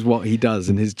 165, which is what he does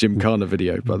in his Gymkhana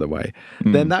video, by the way,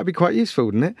 then that'd be quite useful,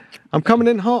 wouldn't it? I'm coming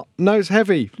in hot, nose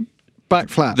heavy, back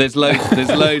flat. There's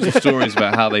loads of stories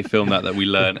about how they filmed that we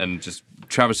learned, and just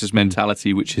Travis's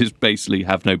mentality, which is basically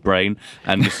have no brain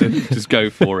and just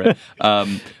go for it.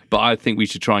 But I think we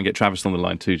should try and get Travis on the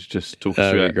line too to just talk us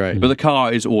through it. Great. But the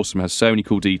car is awesome, has so many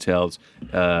cool details.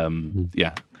 And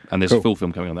there's a full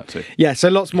film coming on that too. Yeah, so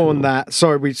lots more on that.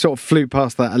 Sorry, we sort of flew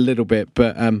past that a little bit,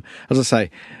 but as I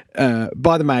say,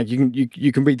 buy the mag.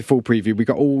 You can read the full preview. We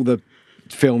got all the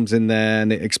films in there,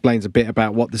 and it explains a bit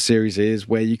about what the series is,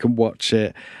 where you can watch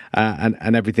it,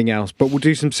 and everything else. But we'll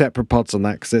do some separate pods on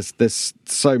that because there's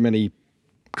so many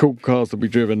cool cars that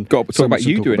we've driven. God, we're talking about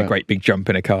you doing a great big jump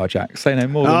in a car, Jack. Say no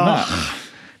more than that.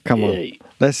 Come on,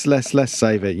 let's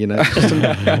save it.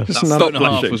 Just another and a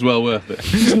half was well worth it.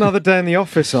 Just another day in the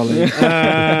office, Ollie.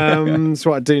 That's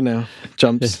what I do now.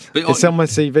 Jumps. It's on my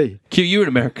CV. Q, you were in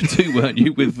America too, weren't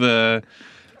you? With the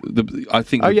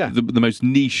most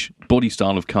niche body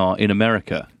style of car in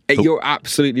America. You're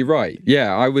absolutely right.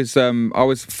 Yeah, I was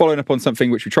following up on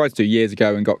something which we tried to do years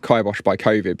ago and got kiboshed by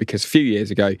COVID, because a few years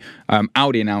ago,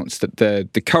 Audi announced that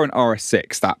the current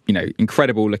RS6, that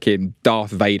incredible looking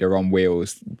Darth Vader on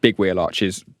wheels, big wheel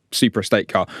arches, super estate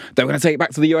car, they were going to take it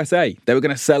back to the USA. They were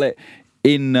going to sell it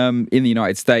in the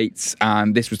United States,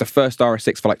 and this was the first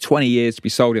RS6 for like 20 years to be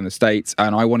sold in the States,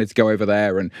 and I wanted to go over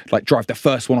there and like drive the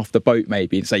first one off the boat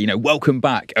maybe and say, you know, welcome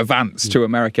back, advance to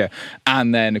America.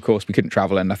 And then of course we couldn't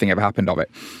travel and nothing ever happened of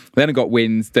it. Then I got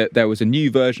wind that there was a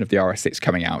new version of the RS6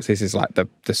 coming out. So this is like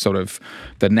the sort of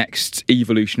the next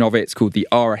evolution of it. It's called the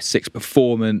RS6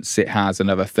 Performance. It has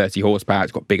another 30 horsepower.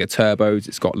 It's got bigger turbos.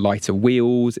 It's got lighter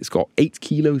wheels. It's got 8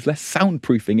 kilos less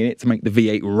soundproofing in it to make the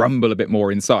V8 rumble a bit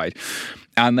more inside.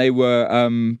 And they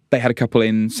had a couple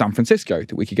in San Francisco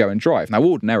that we could go and drive. Now,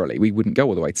 ordinarily, we wouldn't go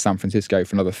all the way to San Francisco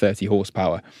for another 30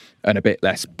 horsepower and a bit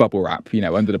less bubble wrap, you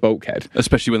know, under the bulkhead.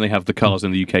 Especially when they have the cars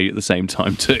in the UK at the same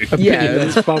time too.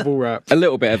 There's bubble wrap. A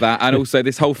little bit of that. And also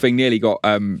this whole thing nearly got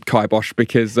kiboshed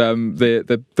because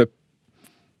the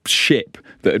ship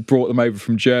that had brought them over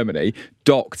from Germany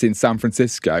docked in San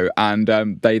Francisco, and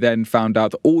they then found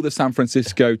out that all the San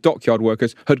Francisco dockyard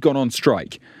workers had gone on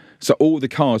strike. So all the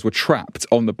cars were trapped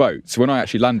on the boat. So when I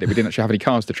actually landed, we didn't actually have any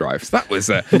cars to drive. So that was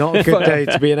not a good day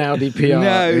to be an Audi PR who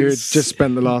had just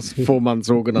spent the last 4 months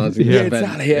organising the event.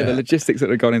 Exactly. Yeah, the logistics that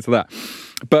had gone into that.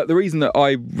 But the reason that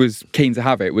I was keen to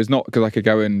have it was not because I could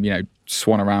go and, you know,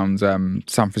 swan around San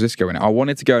Francisco in it. I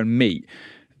wanted to go and meet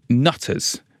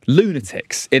nutters,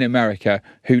 lunatics in America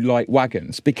who like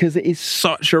wagons, because it is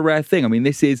such a rare thing. I mean,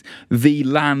 this is the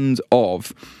land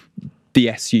of the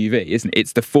SUV, isn't it?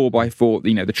 It's the 4x4,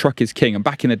 you know, the truck is king. And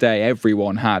back in the day,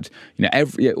 everyone had, you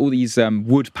know, all these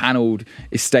wood-panelled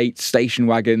estate station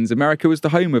wagons. America was the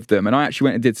home of them. And I actually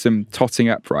went and did some totting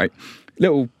up, right?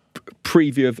 Little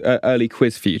preview of early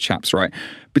quiz for you chaps, right?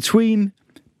 Between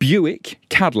Buick,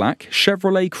 Cadillac,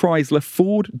 Chevrolet, Chrysler,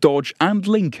 Ford, Dodge, and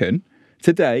Lincoln,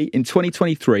 today, in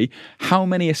 2023, how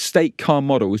many estate car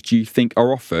models do you think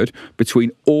are offered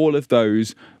between all of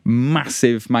those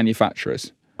massive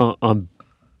manufacturers? I'm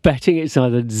betting it's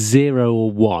either 0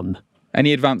 or 1.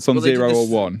 Any advance on 0 or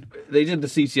 1? They did the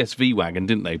CCSV wagon,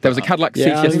 didn't they? There was a Cadillac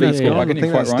CCSV Sport wagon. I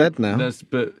think that's dead now.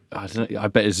 But I don't know, I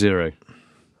bet it's 0.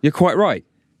 You're quite right.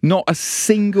 Not a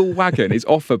single wagon is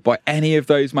offered by any of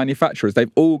those manufacturers.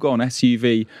 They've all gone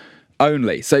SUV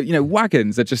only. So, you know,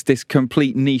 wagons are just this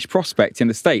complete niche prospect in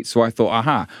the States. So I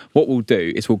thought, what we'll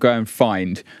do is we'll go and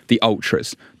find the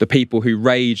ultras, the people who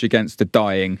rage against the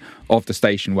dying of the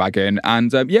station wagon.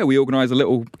 And we organised a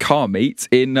little car meet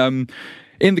in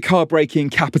the car breaking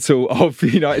capital of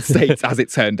the United States, as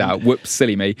it turned out. Whoops,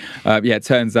 silly me. It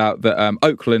turns out that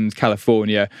Oakland,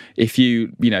 California, if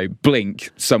you blink,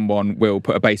 someone will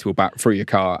put a baseball bat through your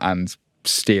car and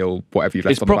steal whatever you've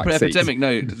left on the back seats. It's proper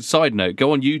epidemic. No, side note,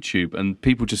 go on YouTube and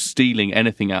people just stealing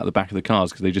anything out of the back of the cars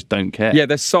because they just don't care. Yeah,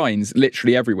 there's signs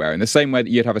literally everywhere. In the same way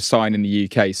that you'd have a sign in the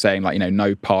UK saying, like,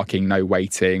 no parking, no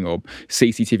waiting, or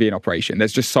CCTV in operation.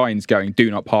 There's just signs going,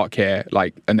 do not park here,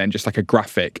 and then just like a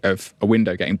graphic of a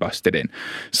window getting busted in.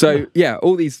 So,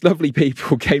 all these lovely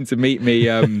people came to meet me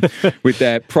with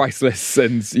their priceless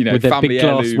and, with their family big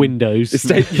glass heirloom windows.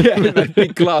 with their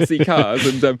big glassy cars.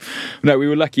 And we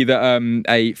were lucky that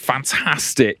a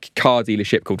fantastic car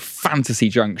dealership called Fantasy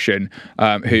Junction,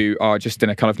 who are just in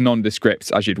a kind of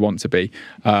nondescript, as you'd want to be,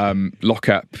 lock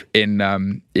up in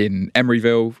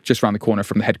Emeryville, just around the corner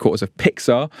from the headquarters of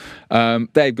Pixar.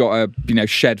 They've got a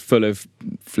shed full of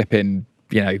flipping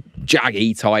Jag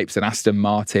E-types and Aston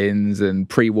Martins and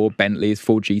pre-war Bentleys,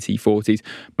 Ford GT40s,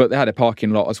 but they had a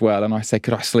parking lot as well. And I said,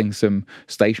 could I sling some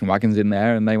station wagons in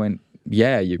there? And they wwent,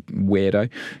 yeah, you weirdo.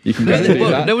 You can go and do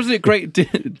that. No, wasn't it great?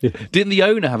 Didn't the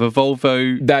owner have a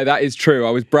Volvo? No, that is true.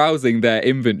 I was browsing their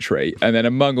inventory, and then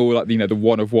among all, the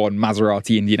one-of-one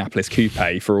Maserati Indianapolis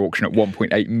Coupe for auction at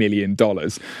 $1.8 million,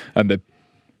 and the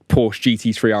Porsche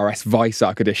GT3 RS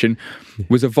Weissach edition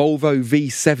was a Volvo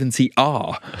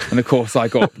V70R. And of course I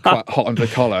got quite hot under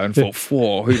the collar and thought,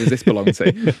 whoa, who does this belong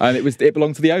to? And it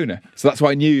belonged to the owner. So that's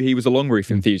why I knew he was a long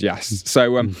roof enthusiast.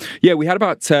 So we had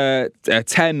about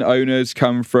 10 owners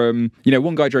come from,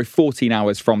 one guy drove 14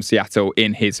 hours from Seattle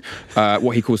in his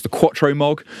what he calls the Quattro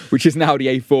Mog, which is an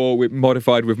Audi A4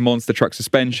 modified with monster truck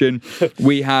suspension.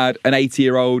 We had an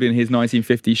 80-year-old in his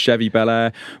 1950s Chevy Bel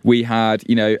Air. We had,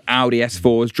 Audi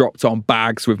S4s dropped on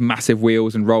bags with massive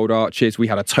wheels and rolled arches. We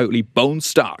had a totally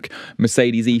bone-stuck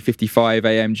Mercedes E55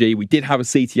 AMG. We did have a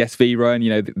CTSV run,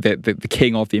 the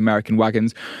king of the American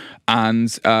wagons.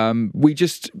 And we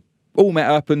just all met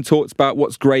up and talked about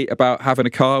what's great about having a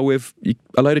car with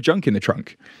a load of junk in the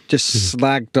trunk. Just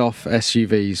slagged off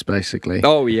SUVs, basically.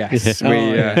 Oh yes,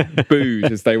 we booed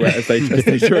as they drove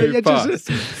past.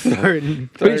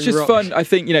 But it's just rocks. Fun. I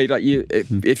think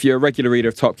if you're a regular reader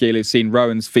of Top Gear, you've seen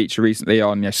Rowan's feature recently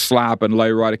on slab and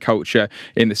lowrider culture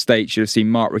in the States. You've seen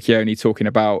Mark Riccioni talking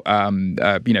about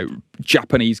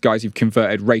Japanese guys who've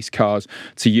converted race cars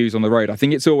to use on the road. I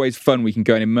think it's always fun. We can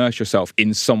go and immerse yourself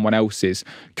in someone else's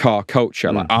car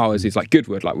culture. Like ours is like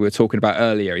Goodwood, like we were talking about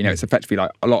earlier. You know, it's effectively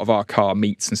like a lot of our car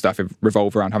meets and stuff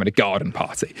revolve around having a garden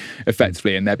party,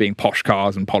 effectively, and there being posh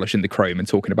cars and polishing the chrome and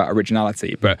talking about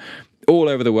originality. But all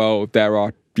over the world, there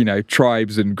are, you know,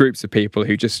 tribes and groups of people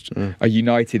who just are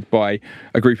united by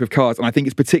a group of cars. And I think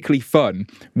it's particularly fun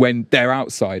when they're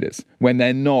outsiders, when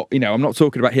they're not, you know, I'm not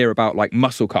talking about here about like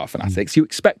muscle car fanatics. You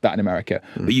expect that in America,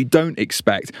 but you don't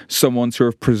expect someone to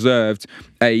have preserved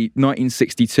a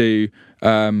 1962,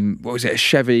 a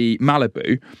Chevy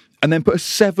Malibu, and then put a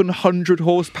 700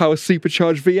 horsepower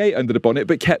supercharged V8 under the bonnet,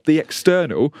 but kept the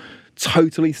external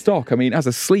totally stock. I mean, as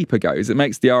a sleeper goes, it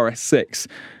makes the RS6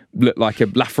 look like a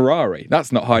LaFerrari.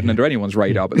 That's not hiding under anyone's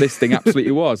radar, but this thing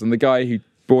absolutely was. And the guy who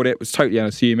bought it was totally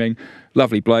unassuming,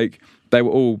 lovely bloke. They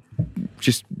were all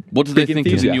just... What did they think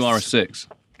of the new RS6?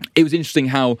 It was interesting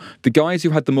how the guys who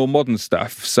had the more modern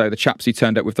stuff, so the chaps who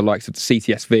turned up with the likes of the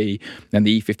CTSV and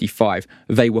the E55,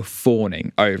 they were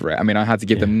fawning over it. I mean, I had to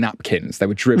give them napkins. They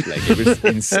were dribbling. It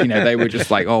was, you know, they were just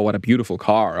like, oh, what a beautiful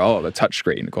car. Oh, the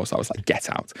touchscreen. Of course, I was like,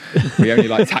 get out. We only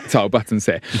like tactile buttons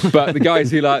here. But the guys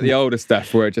who like the older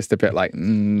stuff were just a bit like,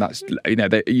 that's, you know,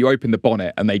 you open the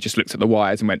bonnet and they just looked at the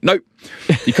wires and went, nope,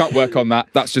 you can't work on that.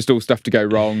 That's just all stuff to go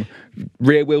wrong.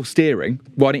 Rear wheel steering,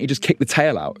 why don't you just kick the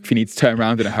tail out if you need to turn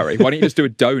around in a hurry? Why don't you just do a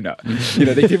donut? You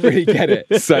know, they didn't really get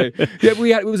it. So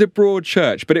yeah, it was a broad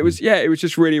church, but it was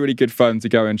just really, really good fun to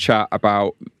go and chat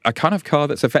about a kind of car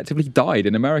that's effectively died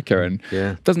in America and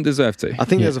doesn't deserve to. I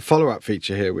think there's a follow-up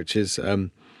feature here, which is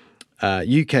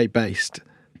UK based,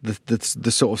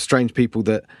 the sort of strange people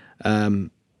that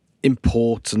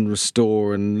import and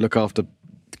restore and look after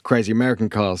crazy American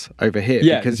cars over here.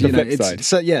 Yeah, because the you know, flip side.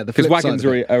 So yeah, the flip because side wagons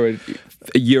are a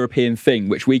European thing,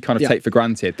 which we kind of take for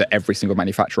granted that every single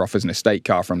manufacturer offers an estate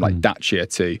car, from like Dacia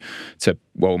to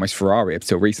well, almost Ferrari up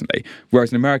till recently.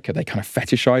 Whereas in America, they kind of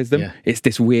fetishize them. Yeah. It's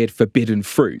this weird forbidden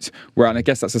fruit. And I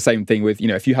guess that's the same thing with, you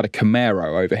know, if you had a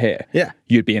Camaro over here,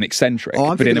 you'd be an eccentric.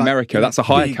 But in America, that's a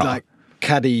hire car. Like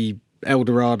Caddy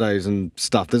Eldorados and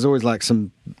stuff. There's always like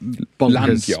some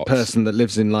bonkers person that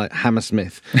lives in like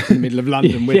Hammersmith in the middle of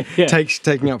London with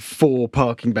taking up 4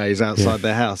 parking bays outside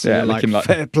their house. Yeah, and you're like,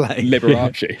 fair play.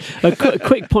 Liberace. A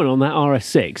quick point on that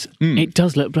RS6. It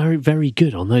does look very, very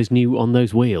good on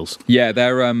those wheels. Yeah,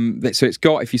 they're so it's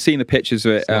got, if you've seen the pictures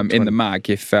of it in the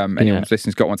mag, if anyone's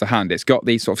listening's got one to hand, it's got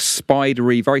these sort of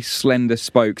spidery, very slender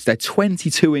spokes. They're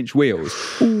 22-inch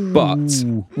wheels. Ooh. But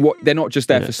they're not just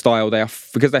there for style. They are,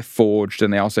 because they're forged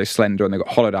and they're also slender and they've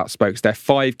got hollowed out spokes, they're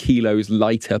 5 kilos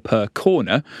lighter per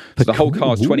corner. So the whole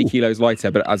car is 20 kilos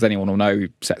lighter, but as anyone will know who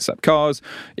sets up cars,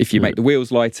 if you make the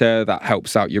wheels lighter, that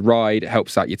helps out your ride, it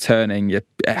helps out your turning, your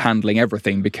handling,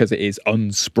 everything, because it is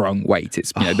unsprung weight.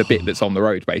 It's, you know, the bit that's on the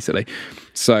road, basically.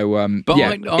 So,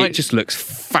 it just looks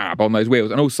fab on those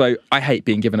wheels. And also, I hate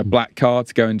being given a black car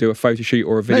to go and do a photo shoot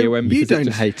or a video in. You don't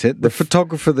hate it. The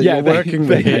photographer that you're working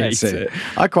with hates it.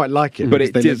 I quite like it, but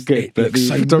they look good. But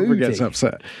the photographer gets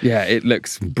upset. Yeah, it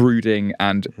looks brooding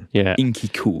and inky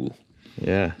cool.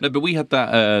 Yeah. No, but we had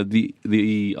that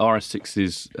the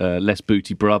RS6's less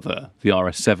booty brother, the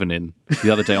RS7, in the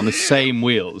other day on the same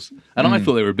wheels, and I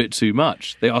thought they were a bit too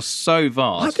much. They are so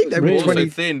vast. I think they were 20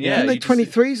 thin. Yeah, they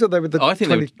 23s or they were the. Oh, I think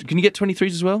 20... they were. Can you get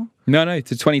 23s as well? No,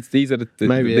 to 20. These are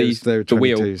the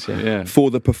wheel for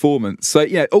the performance. So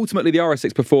yeah, ultimately the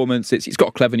RS6 performance, it's got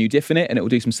a clever new diff in it, and it will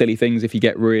do some silly things if you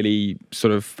get really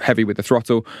sort of heavy with the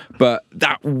throttle. But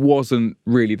that wasn't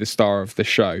really the star of the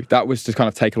show. That was to kind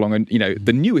of take along,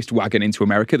 the newest wagon into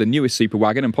America, the newest super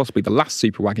wagon, and possibly the last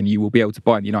super wagon you will be able to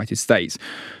buy in the United States,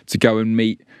 to go and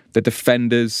meet the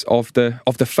defenders of the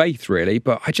faith, really.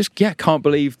 But I just can't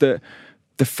believe that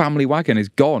the family wagon is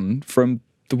gone from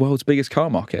the world's biggest car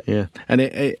market. Yeah, and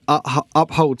it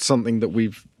upholds something that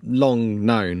we've long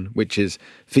known, which is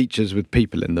features with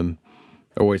people in them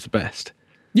are always the best.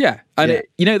 Yeah, and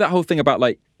that whole thing about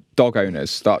like dog owners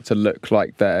start to look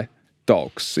like their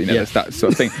dogs, there's that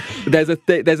sort of thing.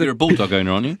 You're a bulldog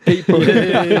owner, aren't you? People,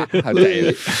 how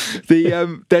dare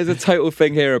you? There's a total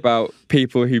thing here about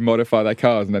people who modify their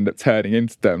cars and end up turning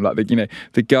into them. Like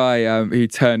the guy who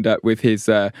turned up with his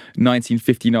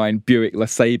 1959 Buick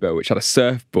LeSabre, which had a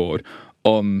surfboard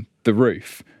on the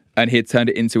roof. and he had turned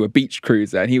it into a beach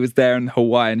cruiser, and he was there in the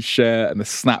Hawaiian shirt and the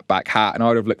snapback hat, and I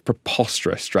would have looked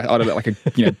preposterous. I'd have looked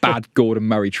like a bad Gordon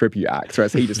Murray tribute act,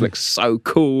 whereas he just looked so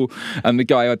cool. And the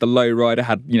guy who had the low rider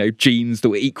had jeans that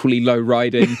were equally low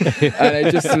riding, and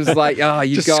it just was like,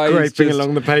 you just guys scraping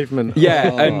along the pavement.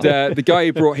 Yeah, and the guy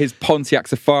who brought his Pontiac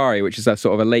Safari, which is a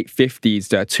sort of a late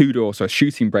 50s two-door, so a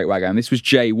shooting brake wagon, and this was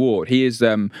Jay Ward. He is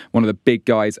one of the big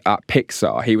guys at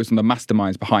Pixar. He was one of the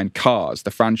masterminds behind Cars,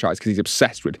 the franchise, because he's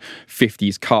obsessed with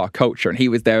 50s car culture, and he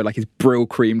was there like his brill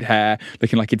creamed hair,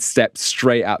 looking like he'd stepped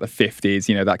straight out the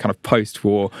 50s, that kind of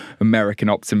post-war American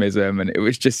optimism. And it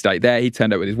was just like, there he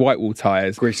turned up with his white wall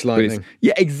tyres, grease lightning.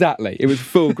 Yeah, exactly, it was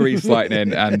full grease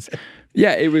lightning. And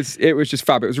yeah, it was just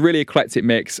fab. It was a really eclectic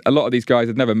mix. A lot of these guys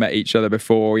had never met each other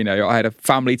before. I had a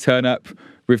family turn up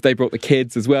with, they brought the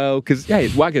kids as well, because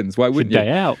it's wagons, why wouldn't you? Day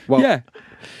out. Well, yeah.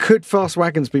 Could fast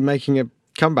wagons be making a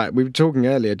comeback? We were talking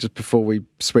earlier, just before we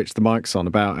switched the mics on,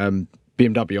 about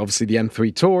BMW, obviously the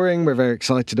M3 Touring, we're very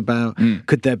excited about.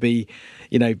 Could there be,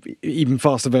 even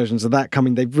faster versions of that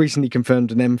coming? They've recently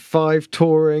confirmed an M5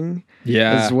 Touring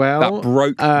as well. That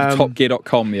broke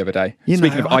topgear.com the other day.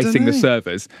 Speaking of icing the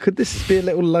servers. Could this be a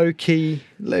little low-key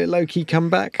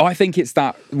comeback? I think it's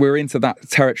that we're into that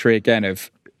territory again of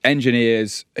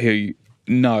engineers who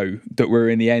know that we're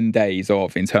in the end days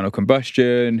of internal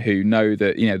combustion, who know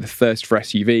that the thirst for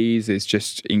SUVs is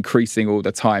just increasing all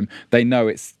the time. They know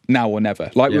it's now or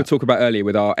never. Like we were talking about earlier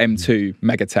with our M2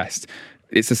 mega test.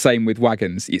 It's the same with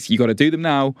wagons. You got to do them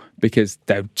now because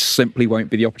there simply won't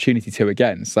be the opportunity to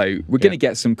again. So we're going to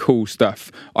get some cool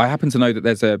stuff. I happen to know that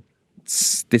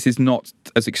this is not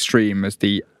as extreme as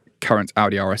the current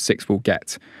Audi RS6 will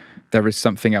get. There is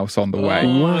something else on the way.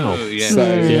 Wow. Yes.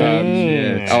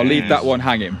 So I'll leave that one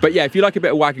hanging. But yeah, if you like a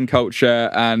bit of wagon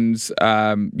culture and,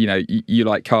 you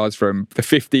like cars from the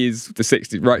 50s, the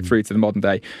 60s, right through to the modern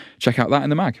day, check out that in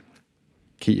the mag.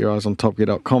 Keep your eyes on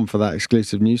topgear.com for that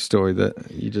exclusive news story that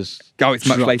you just... Oh, it's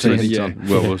much later in the year.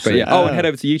 We'll see. And head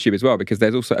over to YouTube as well, because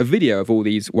there's also a video of all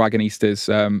these wagonistas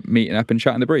meeting up and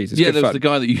chatting the breeze. It's there was fun. the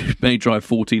guy that you made drive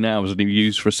 14 hours and he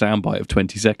used for a soundbite of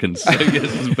 20 seconds. So,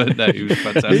 yes, but no, he was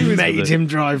fantastic. You made him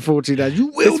drive 14 hours. You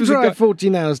will drive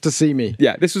 14 hours to see me.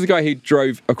 Yeah, this was a guy who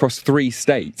drove across 3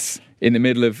 states in the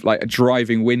middle of like a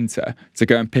driving winter to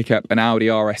go and pick up an Audi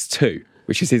RS2,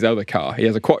 which is his other car. He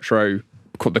has a Quattro,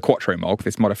 called the Quattro Mog,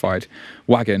 this modified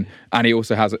wagon, and he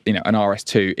also has an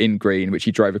RS2 in green, which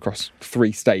he drove across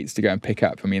 3 states to go and pick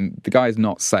up. I mean, the guy's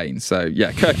not sane. So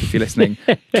yeah, Kirk, if you're listening,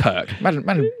 Kirk,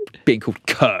 imagine being called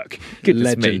Kirk.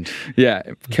 Goodness Legend. me. Yeah,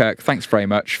 Kirk, thanks very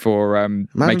much for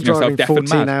making yourself deaf and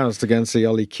 14 mad. hours to go and see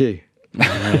Ollie Q.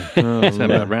 Turn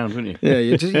that round, wouldn't you? Yeah,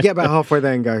 you get about halfway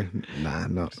there and go, nah.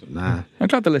 I'm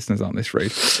glad the listeners aren't this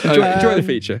rude. Enjoy the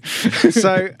feature.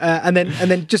 So and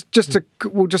then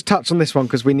we'll just touch on this one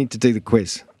because we need to do the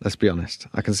quiz. Let's be honest.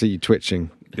 I can see you twitching.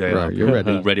 Yeah, Bro, you're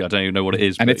ready. Ready. I don't even know what it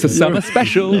is. And it's a summer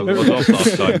special. I was off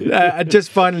last time. And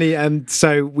just finally,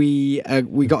 so we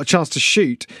got a chance to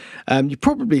shoot. You've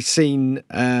probably seen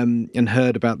and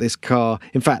heard about this car.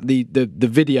 In fact, the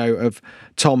video of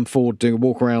Tom Ford doing a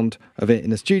walk around of it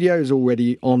in the studio is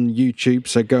already on YouTube.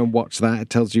 So go and watch that. It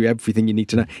tells you everything you need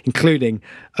to know, including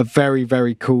a very,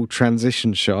 very cool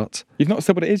transition shot. You've not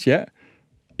said what it is yet.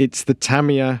 It's the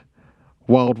Tamiya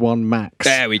Wild One Max.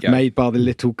 There we go. Made by the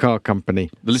Little Car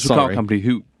Company. The Little Car Company,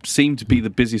 who seem to be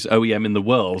the busiest OEM in the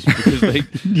world because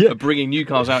they are bringing new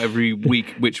cars out every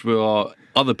week, which are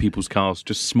other people's cars,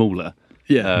 just smaller.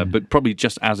 Yeah, but probably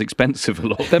just as expensive a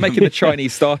lot. They're making the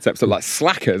Chinese startups look like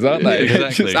slackers, aren't they?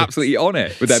 Exactly. Just absolutely on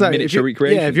it with their miniature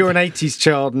recreation. Yeah, if you're an 80s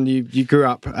child and you grew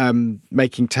up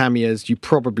making Tamiyas, you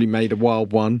probably made a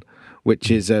Wild One, which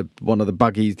is one of the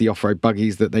buggies, the off-road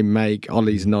buggies that they make.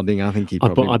 Ollie's nodding. I think he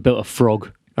probably... I built a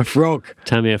frog. A frog?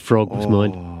 Tamiya frog was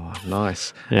mine. Oh,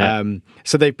 nice. Yeah.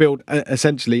 So they built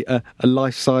essentially a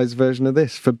life-size version of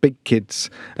this for big kids.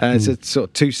 It's a sort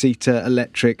of 2-seater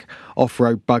electric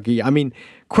off-road buggy. I mean,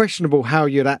 questionable how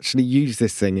you'd actually use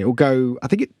this thing. It'll go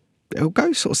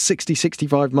sort of 60,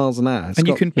 65 miles an hour.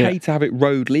 You can pay to have it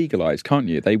road legalised, can't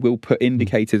you? They will put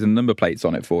indicators and number plates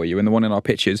on it for you. And the one in our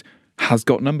pictures has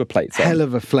got number plates on. Hell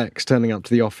of a flex turning up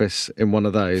to the office in one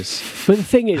of those. But the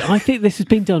thing is, I think this has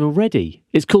been done already.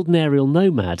 It's called an aerial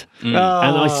nomad. And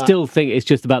I still think it's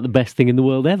just about the best thing in the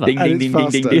world ever. Ding, ding, ding, ding,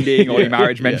 ding, ding, ding. Ollie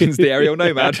Marriage mentions the aerial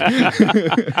nomad.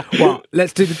 Well,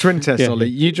 let's do the twin test, Ollie.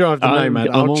 You drive the Nomad.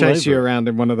 I'll chase you around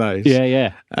in one of those.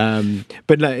 Yeah.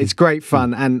 But no, it's great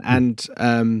fun. And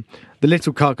the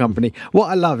Little Car Company, what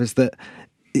I love is that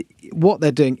what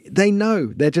they're doing, they know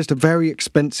they're just a very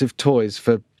expensive toys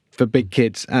for big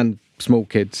kids and small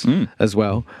kids as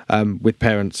well, with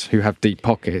parents who have deep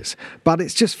pockets. But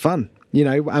it's just fun. You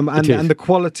know, and the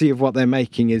quality of what they're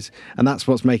making and that's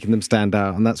what's making them stand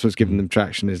out, and that's what's giving them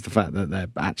traction, is the fact that they're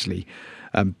actually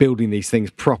building these things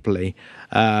properly.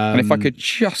 And if I could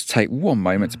just take one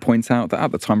moment to point out that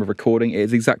at the time of recording, it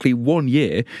is exactly 1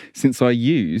 year since I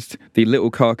used the little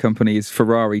car company's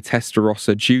Ferrari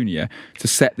Testarossa Junior to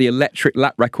set the electric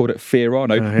lap record at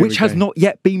Fiorano, which has not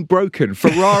yet been broken.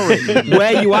 Ferrari,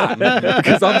 where you at?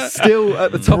 Because I'm still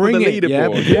at the top of the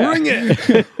leaderboard. Yeah. Bring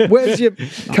it. Where's your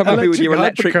come at me with your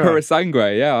electric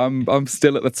Purosangue? Yeah, I'm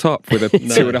still at the top with a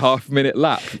 2.5 minute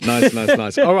lap.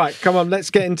 Nice. All right, come on, let's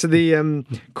get into the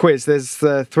quiz. There's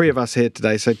 3 of us here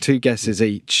today, so 2 guesses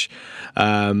each.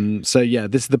 This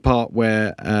is the part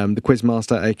where the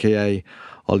quizmaster, aka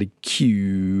Ollie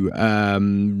Q,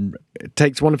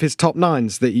 takes one of his top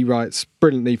 9s that he writes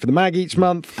brilliantly for the mag each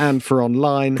month and for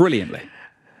online. Brilliantly,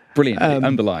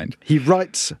 underlined. He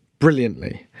writes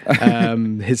brilliantly.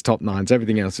 His top 9s.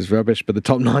 Everything else is rubbish, but the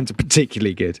top 9s are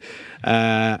particularly good.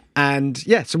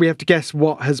 So we have to guess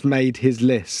what has made his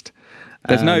list.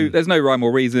 There's no rhyme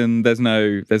or reason. There's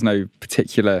no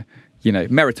particular,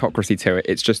 meritocracy to it.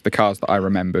 It's just the cars that I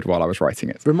remembered while I was writing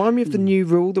it. Remind me of the new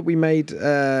rule that we made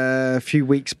a few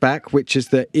weeks back, which is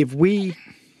that if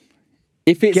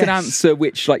it's an answer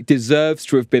which deserves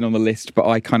to have been on the list, but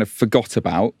I kind of forgot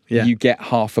about, you get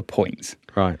half a point.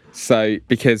 Right. So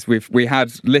because we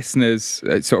had listeners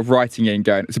sort of writing in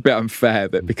going, it's a bit unfair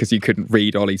that because you couldn't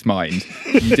read Ollie's mind,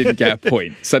 you didn't get a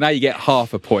point. So now you get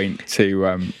half a point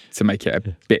to make it a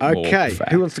bit more fair.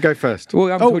 Who wants to go first? Well,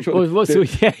 you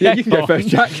can go first,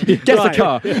 Jack. Guess a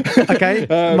car. Okay,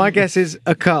 my guess is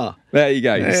a car. There you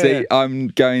go. See, I'm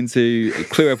going to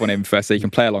clue everyone in first so you can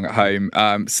play along at home.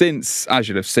 Since, as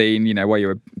you'll have seen, while you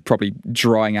were probably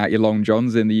drying out your long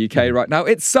johns in the UK right now,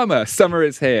 it's summer. Summer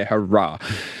is here. Hurrah.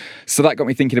 So that got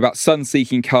me thinking about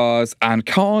sun-seeking cars and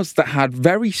cars that had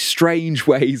very strange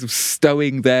ways of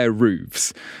stowing their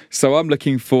roofs. So I'm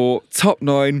looking for top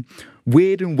 9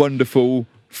 weird and wonderful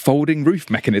folding roof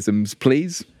mechanisms,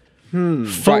 please.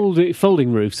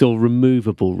 Folding roofs or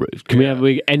removable roofs? Can we have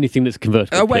anything that's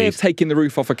convertible? A way of taking the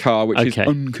roof off a car which is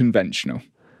unconventional.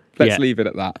 Let's leave it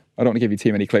at that. I don't want to give you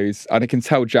too many clues. And I can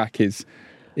tell Jack is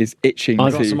itching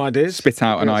to spit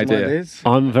out an idea.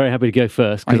 I'm very happy to go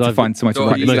first because I've find somewhere to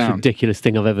write this down. The most ridiculous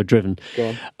thing I've ever driven.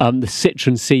 Go on. The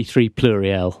Citroen C3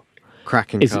 Pluriel.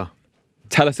 Cracking car.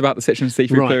 Tell us about the Citroen C3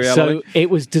 Pluriel. So it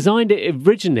was designed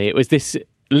originally. It was this.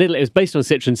 It was based on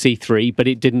Citroen C3, but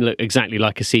it didn't look exactly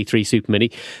like a C3 Super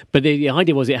Mini. But the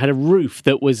idea was it had a roof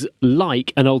that was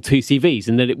like an old 2CV's,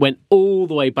 and then it went all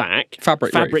the way back.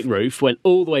 Fabric roof went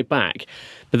all the way back.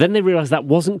 But then they realised that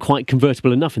wasn't quite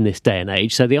convertible enough in this day and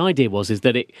age. So the idea was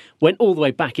that it went all the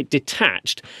way back, it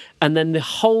detached, and then the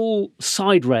whole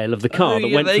side rail of the car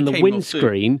that went from the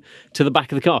windscreen to the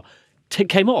back of the car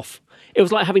came off. It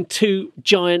was like having 2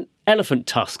 giant elephant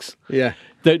tusks. Yeah.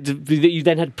 That you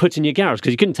then had to put in your garage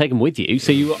because you couldn't take them with you.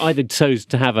 So you either chose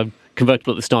to have a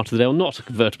convertible at the start of the day or not a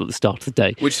convertible at the start of the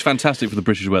day. Which is fantastic for the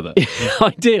British weather.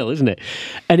 Ideal, isn't it?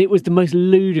 And it was the most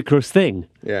ludicrous thing.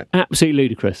 Yeah. Absolutely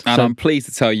ludicrous. And I'm pleased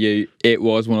to tell you it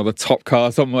was one of the top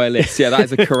cars on my list. Yeah, that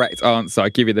is a correct answer. I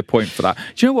give you the point for that.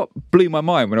 Do you know what blew my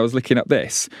mind when I was looking up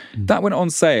this? That went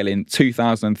on sale in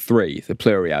 2003, the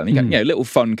Pluriel. And you got, little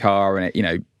fun car, and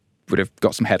it, would have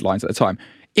got some headlines at the time.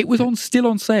 It was still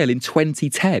on sale in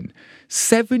 2010.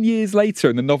 7 years later,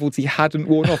 and the novelty hadn't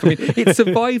worn off. I mean, it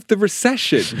survived the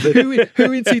recession. Who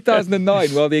in 2009,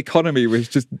 while the economy was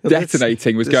just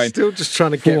detonating, was going, still just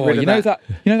trying to get rid of that.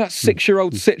 You know that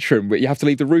 6-year-old Citroen where you have to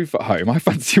leave the roof at home? I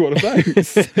fancy one of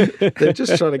those. They're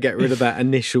just trying to get rid of that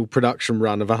initial production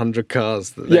run of 100 cars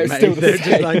that they made. Still the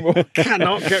same.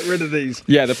 Cannot get rid of these.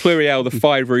 Yeah, the Pluriel, the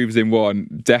 5 roofs in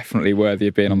one, definitely worthy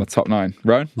of being on the top 9.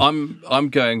 Rowan? I'm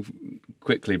going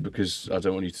quickly because I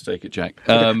don't want you to take it, Jack.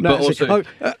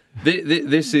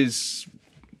 This is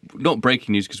not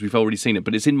breaking news because we've already seen it,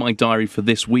 but it's in my diary for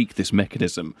this week, this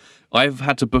mechanism. I've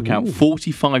had to book out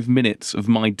 45 minutes of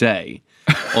my day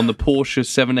on the Porsche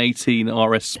 718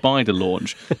 RS Spider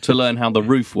launch to learn how the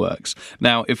roof works.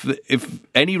 Now, if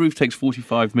any roof takes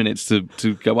 45 minutes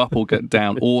to go up or get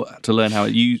down or to learn how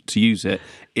to use it,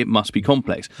 it must be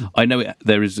complex. I know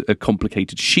there is a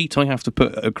complicated sheet I have to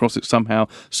put across it somehow,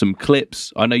 some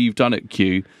clips. I know you've done it,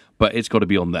 Q, but it's got to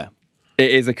be on there.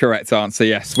 It is a correct answer,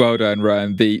 yes. Well done,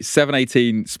 Rowan. The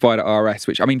 718 Spider RS,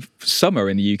 which, I mean, summer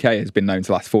in the UK has been known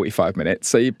to last 45 minutes,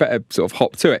 so you better sort of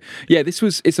hop to it. Yeah,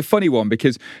 it's a funny one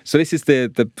because, so this is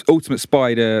the ultimate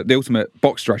Spider, the ultimate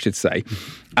Boxster, I should say,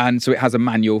 and so it has a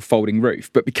manual folding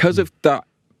roof. But because of that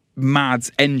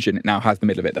Mad's engine it now has in the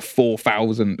middle of it, the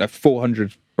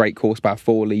 400 brake horsepower,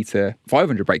 4 litre,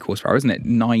 500 brake horsepower, isn't it?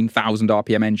 9,000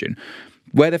 RPM engine.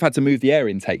 where they've had to move the air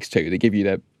intakes to, they give you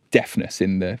the deafness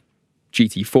in the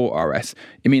GT4 RS.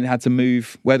 It mean they had to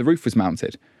move where the roof was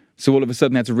mounted. So all of a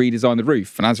sudden they had to redesign the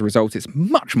roof. And as a result, it's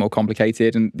much more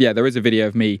complicated. And yeah, there is a video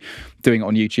of me doing it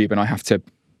on YouTube and I have to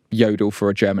yodel for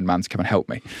a German man to come and help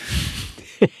me.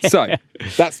 So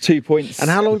that's 2 points. And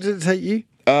how long did it take you?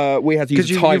 We had to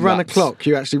use a time Because you run lapse. a clock.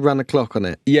 You actually run a clock on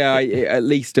it. Yeah, at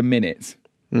least a minute.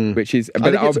 Which is,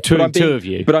 but two of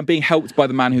you. But I'm being helped by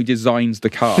the man who designs the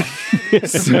car,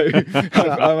 so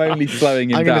I'm only slowing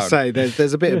him I'm down. going to say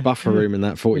there's a bit of buffer room in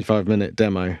that 45-minute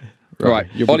demo. Right,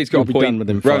 Ollie's got a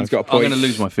point. Rowan's got a point. I'm going to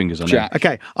lose my fingers on Jack. it.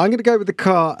 Okay, I'm going to go with the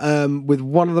car with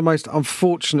one of the most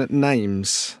unfortunate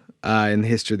names in the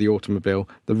history of the automobile,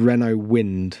 the Renault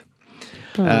Wind.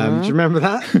 Do you remember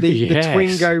that? The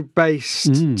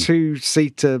Twingo-based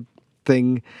two-seater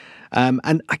thing.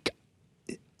 And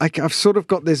I've sort of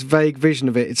got this vague vision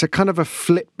of it. It's a kind of a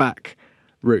flip-back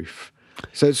roof.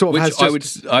 So it sort of has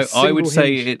just I would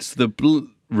say hinge. it's the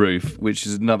roof, which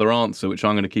is another answer, which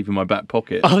I'm going to keep in my back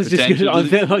pocket. I was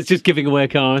just giving away a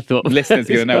car. I thought Listeners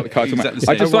are going to know what the car is. Exactly.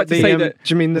 I'd just like to say that.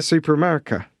 Do you mean the Super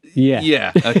America? yeah.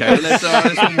 Yeah. Okay. Let's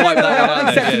wipe that one out.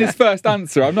 Accepting his first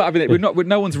answer. I'm not having it.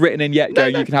 No one's written in yet.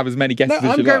 You can have as many guesses No,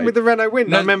 as I'm you going like. with the Renault Wind.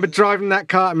 No. I remember driving that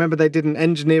car. I remember they did an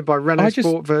engineered by Renault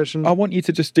Sport version. I want you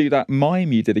to just do that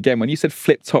mime you did again. When you said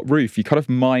flip top roof, you kind of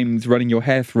mimed running your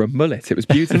hair through a mullet. It was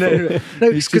beautiful. No,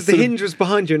 it's because the hinge was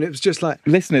behind you and it was just like...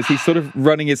 Listeners, he's sort of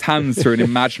running his hands through an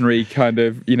imaginary kind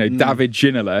of, David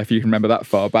Ginola, if you can remember that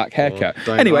far back, haircut.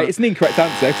 Anyway, it's an incorrect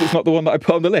answer because it's not the one that I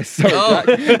put on the list. Sorry,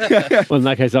 Jack. Well, in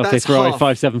that case, I'll say That's Ferrari half.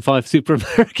 575 Super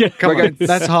America. Come on,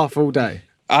 that's half all day.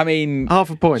 I mean... Half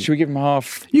a point. Should we give him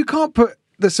half? You can't put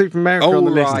the Super America on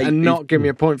the list right. and not give me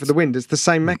a point for the Wind. It's the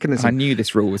same mechanism. I knew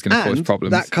this rule was going to cause And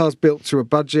problems. that car's built to a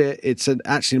budget. It's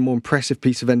actually a more impressive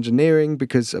piece of engineering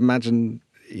because imagine,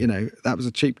 that was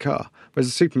a cheap car. Whereas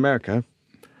a Super America,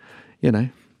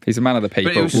 He's a man of the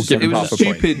people. But it was, We'll give it him was half a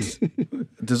a point. stupid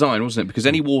design, wasn't it? Because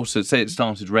any water, say it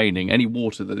started raining, any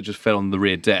water that just fell on the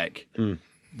rear deck,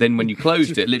 then when you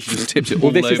closed it, literally just tipped it all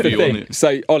Well, this is over the you. thing.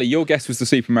 So, Ollie, your guess was the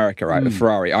Super America, right? The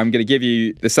Ferrari. I'm going to give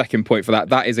you the second point for that.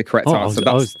 That is a correct answer.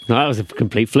 that was a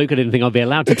complete fluke. I didn't think I'd be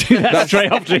allowed to do that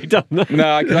straight after he'd done that.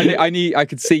 No, because I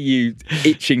could see you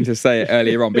itching to say it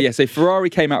earlier on. But yeah, so Ferrari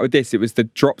came out with this. It was the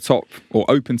drop top or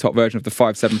open top version of the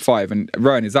 575. And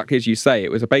Rowan, exactly as you say,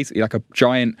 it was basically like a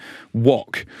giant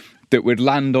wok that would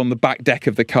land on the back deck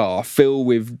of the car, fill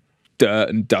with dirt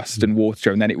and dust and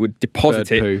water, and then it would deposit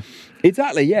Bird it. poo.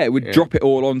 Exactly, yeah. It would drop it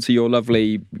all onto your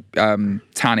lovely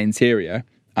tan interior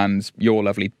and your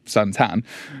lovely suntan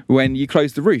when you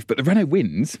close the roof. But the Renault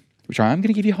Wind, which I am going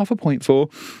to give you half a point for,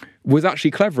 was actually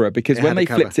cleverer because It when had a they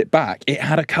cover. flipped it back, it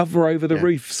had a cover over the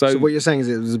roof. So what you're saying is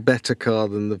it was a better car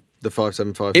than the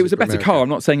 575? it was a Super better America. car. I'm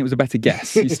not saying it was a better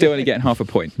guess. You're still only getting half a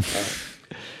point.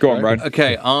 Go on, Rowan.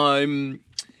 Okay,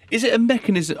 is it a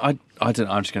mechanism? I don't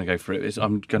know. I'm just going to go for it.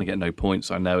 I'm going to get no points.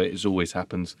 I know it. It always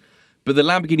happens. But the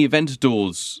Lamborghini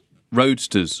Aventador's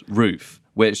Roadster's roof,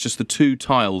 where it's just the two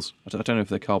tiles. I don't know if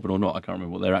they're carbon or not. I can't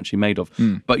remember what they're actually made of.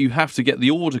 But you have to get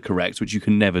the order correct, which you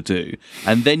can never do.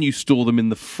 And then you store them in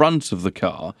the front of the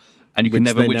car. And you can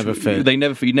Which never, they never fit. They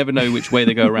never fit. You never know which way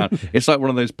they go around. It's like one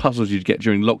of those puzzles you'd get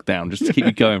during lockdown, just to keep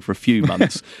you going for a few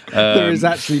months. There is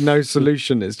actually no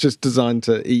solution. It's just designed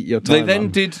to eat your time. They then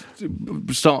up.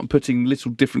 did start putting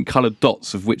little different coloured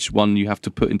dots of which one you have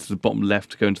to put into the bottom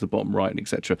left to go into the bottom right, and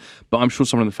etc. But I'm sure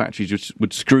someone in the factory just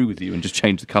would screw with you and just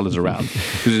change the colours around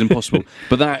because it's impossible.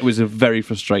 But that was a very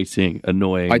frustrating,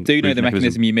 annoying. I do know roof the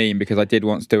mechanism you mean because I did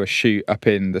once do a shoot up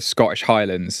in the Scottish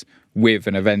Highlands with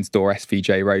an Aventador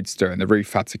SVJ Roadster, and the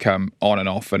roof had to come on and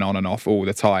off and on and off all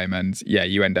the time. And yeah,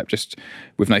 you end up just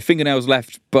with no fingernails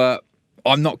left, but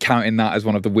I'm not counting that as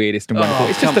one of the weirdest and wonderful.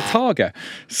 It's just a Targa.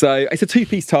 So it's a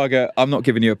two-piece Targa. I'm not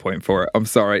giving you a point for it. I'm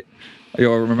sorry.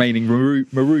 You're remaining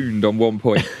marooned on 1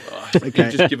 point. Okay.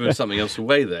 Just give them something else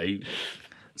away there.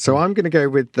 So I'm going to go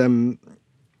with the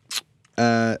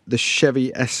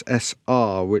Chevy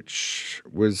SSR, which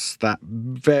was that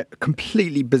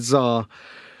completely bizarre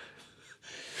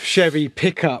Chevy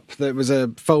pickup that was a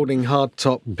folding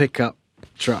hardtop pickup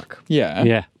truck. Yeah.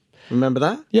 Yeah. Remember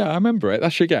that? Yeah, I remember it.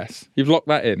 That's your guess. You've locked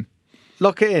that in.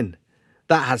 Lock it in.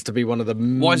 That has to be one of the...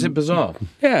 Why is it bizarre?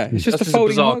 Yeah, it's just That's a just a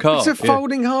folding bizarre car. It's a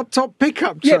folding hardtop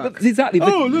pickup truck. Yeah, but exactly.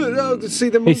 Oh, look, see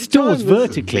them all It the stores time.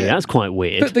 vertically. That's quite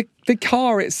weird. But the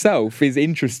car itself is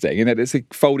interesting in that it's a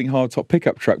folding hardtop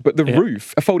pickup truck, but the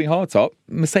roof, a folding hardtop,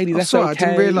 Mercedes SLK. Sorry, I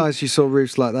didn't realise you saw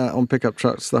roofs like that on pickup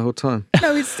trucks the whole time.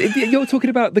 No, you're talking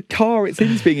about the car it's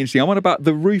in being interesting. I want about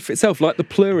the roof itself, like the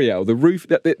Pluriel. The roof,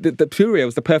 the Pluriel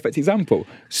is the perfect example.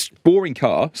 Boring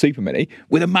car, super mini,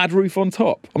 with a mad roof on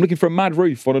top. I'm looking for a mad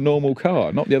roof on a normal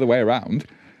car, not the other way around.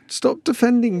 Stop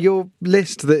defending your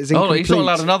list that is incomplete. Oh, he's not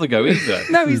allowed another go either.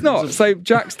 No, he's not. So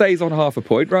Jack stays on half a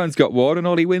point, Rowan's got 1, and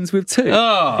Ollie wins with 2.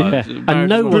 Yeah. And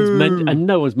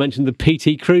no one's mentioned the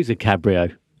PT Cruiser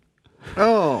Cabrio.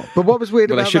 Oh, but what was weird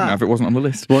Well, about they shouldn't that? have. It wasn't on the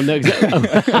list. Well, no, exactly.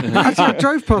 Actually, I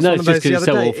drove past No, one it's of just those the 'cause other it's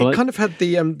so day. awful. It kind of had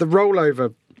the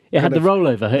rollover. It had the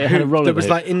rollover. It had a rollover. That was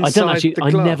like I don't inside actually. the I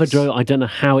never glass. drove. I don't know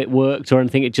how it worked or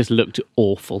anything. It just looked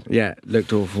awful. Yeah, it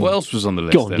looked awful. What else was on the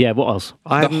list? Go on. then? Yeah. What else?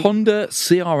 I The hadn't- Honda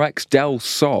CRX Del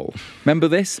Sol. Remember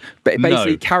this? But it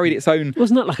basically No. carried its own...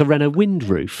 Wasn't that like a Renault wind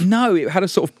roof? No, it had a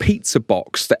sort of pizza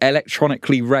box that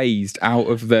electronically raised out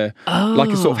of the... like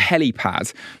a sort of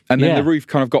helipad. And then Yeah. the roof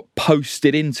kind of got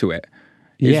posted into it.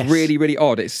 It's Yes. really, really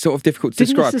odd. It's sort of difficult to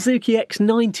Didn't the describe. Suzuki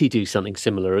X90 do something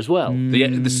similar as well?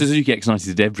 The Suzuki X90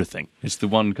 did everything. It's the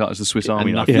one car, it's the Swiss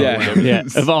Army knife. Yeah. Yeah.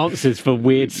 Of answers for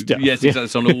weird stuff. Yes, exactly.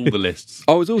 It's on all the lists.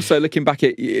 I was also looking back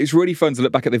at... It's really fun to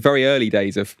look back at the very early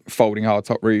days of folding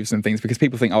hardtop roofs and things because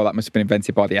people think, oh, that must have been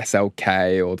invented by the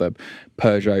SLK or the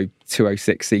Peugeot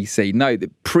 206cc. No,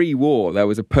 the pre-war, there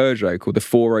was a Peugeot called the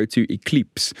 402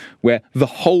 Eclipse where the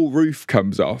whole roof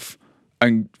comes off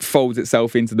and folds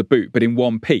itself into the boot, but in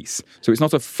one piece. So it's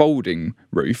not a folding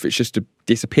roof, it's just a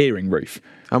disappearing roof.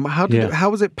 How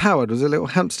was it powered? Was it little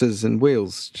hamsters and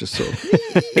wheels just sort of...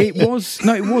 It was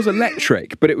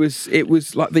electric, but it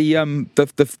was like the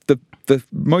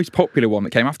most popular one that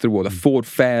came after the war, the Ford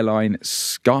Fairlane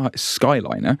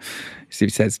Skyliner. See, he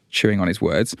says, chewing on his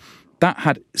words. That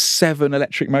had 7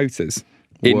 electric motors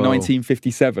in Whoa.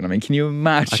 1957. I mean, can you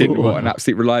imagine what an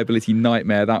absolute reliability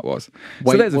nightmare that was?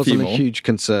 Weight so there's a few wasn't more. a huge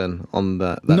concern on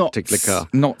that particular car.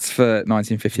 Not for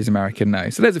 1950s American,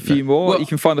 no. So there's a few more. Well- you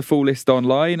can find the full list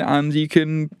online and you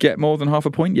can get more than half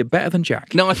a point. You're better than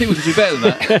Jack. No, I think we can do better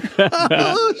than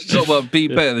that. Not well, be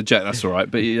better than Jack, that's all right,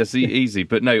 but it's easy.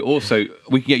 But no, also,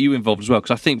 we can get you involved as well,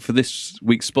 because I think for this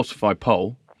week's Spotify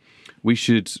poll, we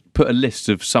should put a list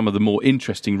of some of the more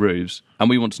interesting roofs, and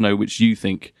we want to know which you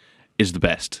think is the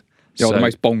best. You're the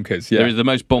most bonkers, yeah. There is the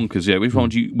most bonkers, yeah. Which one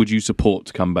would you support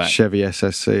to come back? Chevy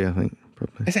SSC, I think,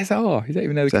 probably. SSR, you don't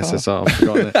even know the It's car. SSR, I've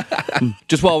forgotten it.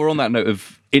 Just while we're on that note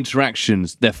of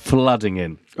interactions, they're flooding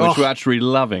in, which we're actually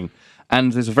loving.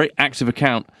 And there's a very active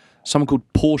account, someone called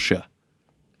Porsche.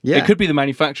 Yeah. It could be the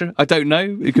manufacturer. I don't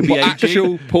know. It could be What, AG.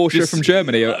 actual Porsche Just- from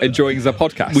Germany are enjoying the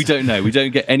podcast? We don't know. We don't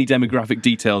get any demographic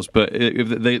details, but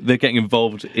they're getting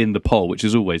involved in the poll, which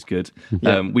is always good,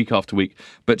 week after week.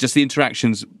 But just the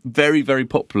interactions, very, very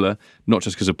popular, not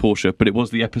just because of Porsche, but it was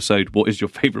the episode, What is your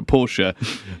favourite Porsche?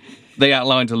 They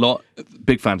outlined a lot.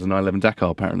 Big fans of 911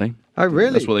 Dakar, apparently. Oh,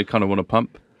 really? That's what they kind of want to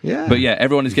pump. Yeah. But yeah,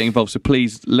 everyone is getting involved. So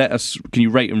please let us, can you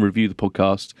rate and review the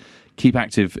podcast? Keep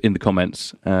active in the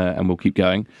comments and we'll keep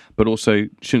going. But also,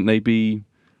 shouldn't they be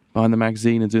buying the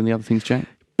magazine and doing the other things, Jack?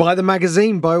 Buy the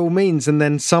magazine by all means, and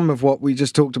then some of what we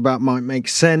just talked about might make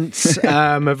sense.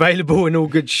 Available in all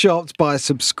good shops. Buy a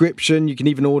subscription. You can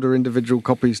even order individual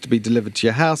copies to be delivered to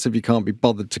your house if you can't be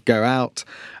bothered to go out.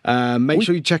 Make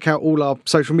sure you check out all our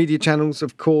social media channels,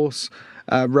 of course.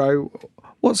 Ro,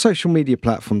 what social media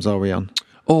platforms are we on?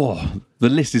 Oh, the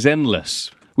list is endless.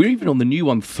 We're even on the new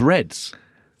one, Threads.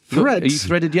 Threads? Are you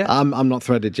threaded yet? I'm not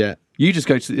threaded yet. You just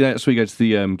go to that's where you go to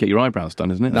the get your eyebrows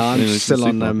done, isn't it? No, I'm In the still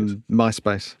on supermarkets.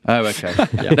 MySpace. Oh,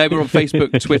 okay. No, we're on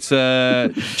Facebook,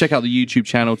 Twitter. Check out the YouTube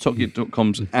channel.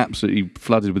 Talkit.com's absolutely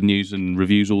flooded with news and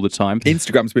reviews all the time.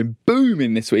 Instagram's been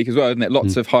booming this week as well, hasn't it?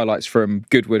 Lots of highlights from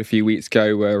Goodwood a few weeks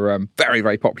ago were very,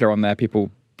 very popular on there.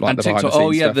 People like And the behind TikTok, the scenes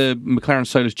oh yeah, stuff. the McLaren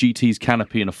Solus GT's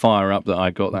canopy and a fire up that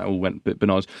I got, that all went a bit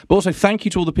bananas. But also thank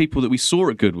you to all the people that we saw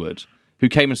at Goodwood who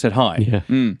came and said hi.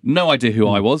 Yeah. No idea who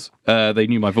I was. They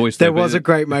knew my voice. There though, was but- a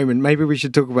great moment. Maybe we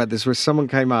should talk about this, where someone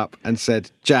came up and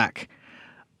said, Jack,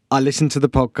 I listened to the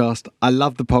podcast. I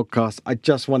love the podcast. I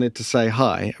just wanted to say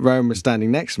hi. Rowan was standing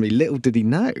next to me. Little did he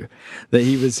know that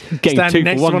he was Getting standing two for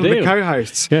next to one one of the deal.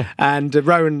 co-hosts. Yeah. And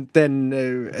Rowan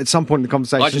then, at some point in the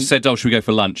conversation... I just said, oh, should we go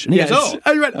for lunch? And he Yes. goes,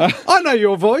 And he went, I know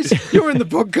your voice. You're in the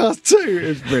podcast too. It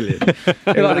was brilliant.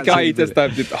 You're like the guy who does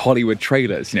the Hollywood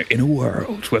trailers, in a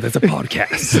world where there's a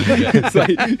podcast. It's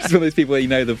like just one of those people where you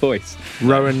know the voice.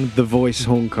 Rowan the Voice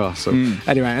Horncastle.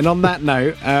 Anyway, and on that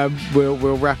note, we'll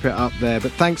wrap it up there.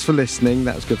 But thanks for listening.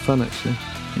 That was good fun, actually.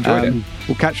 Enjoyed it.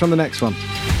 We'll catch you on the next one.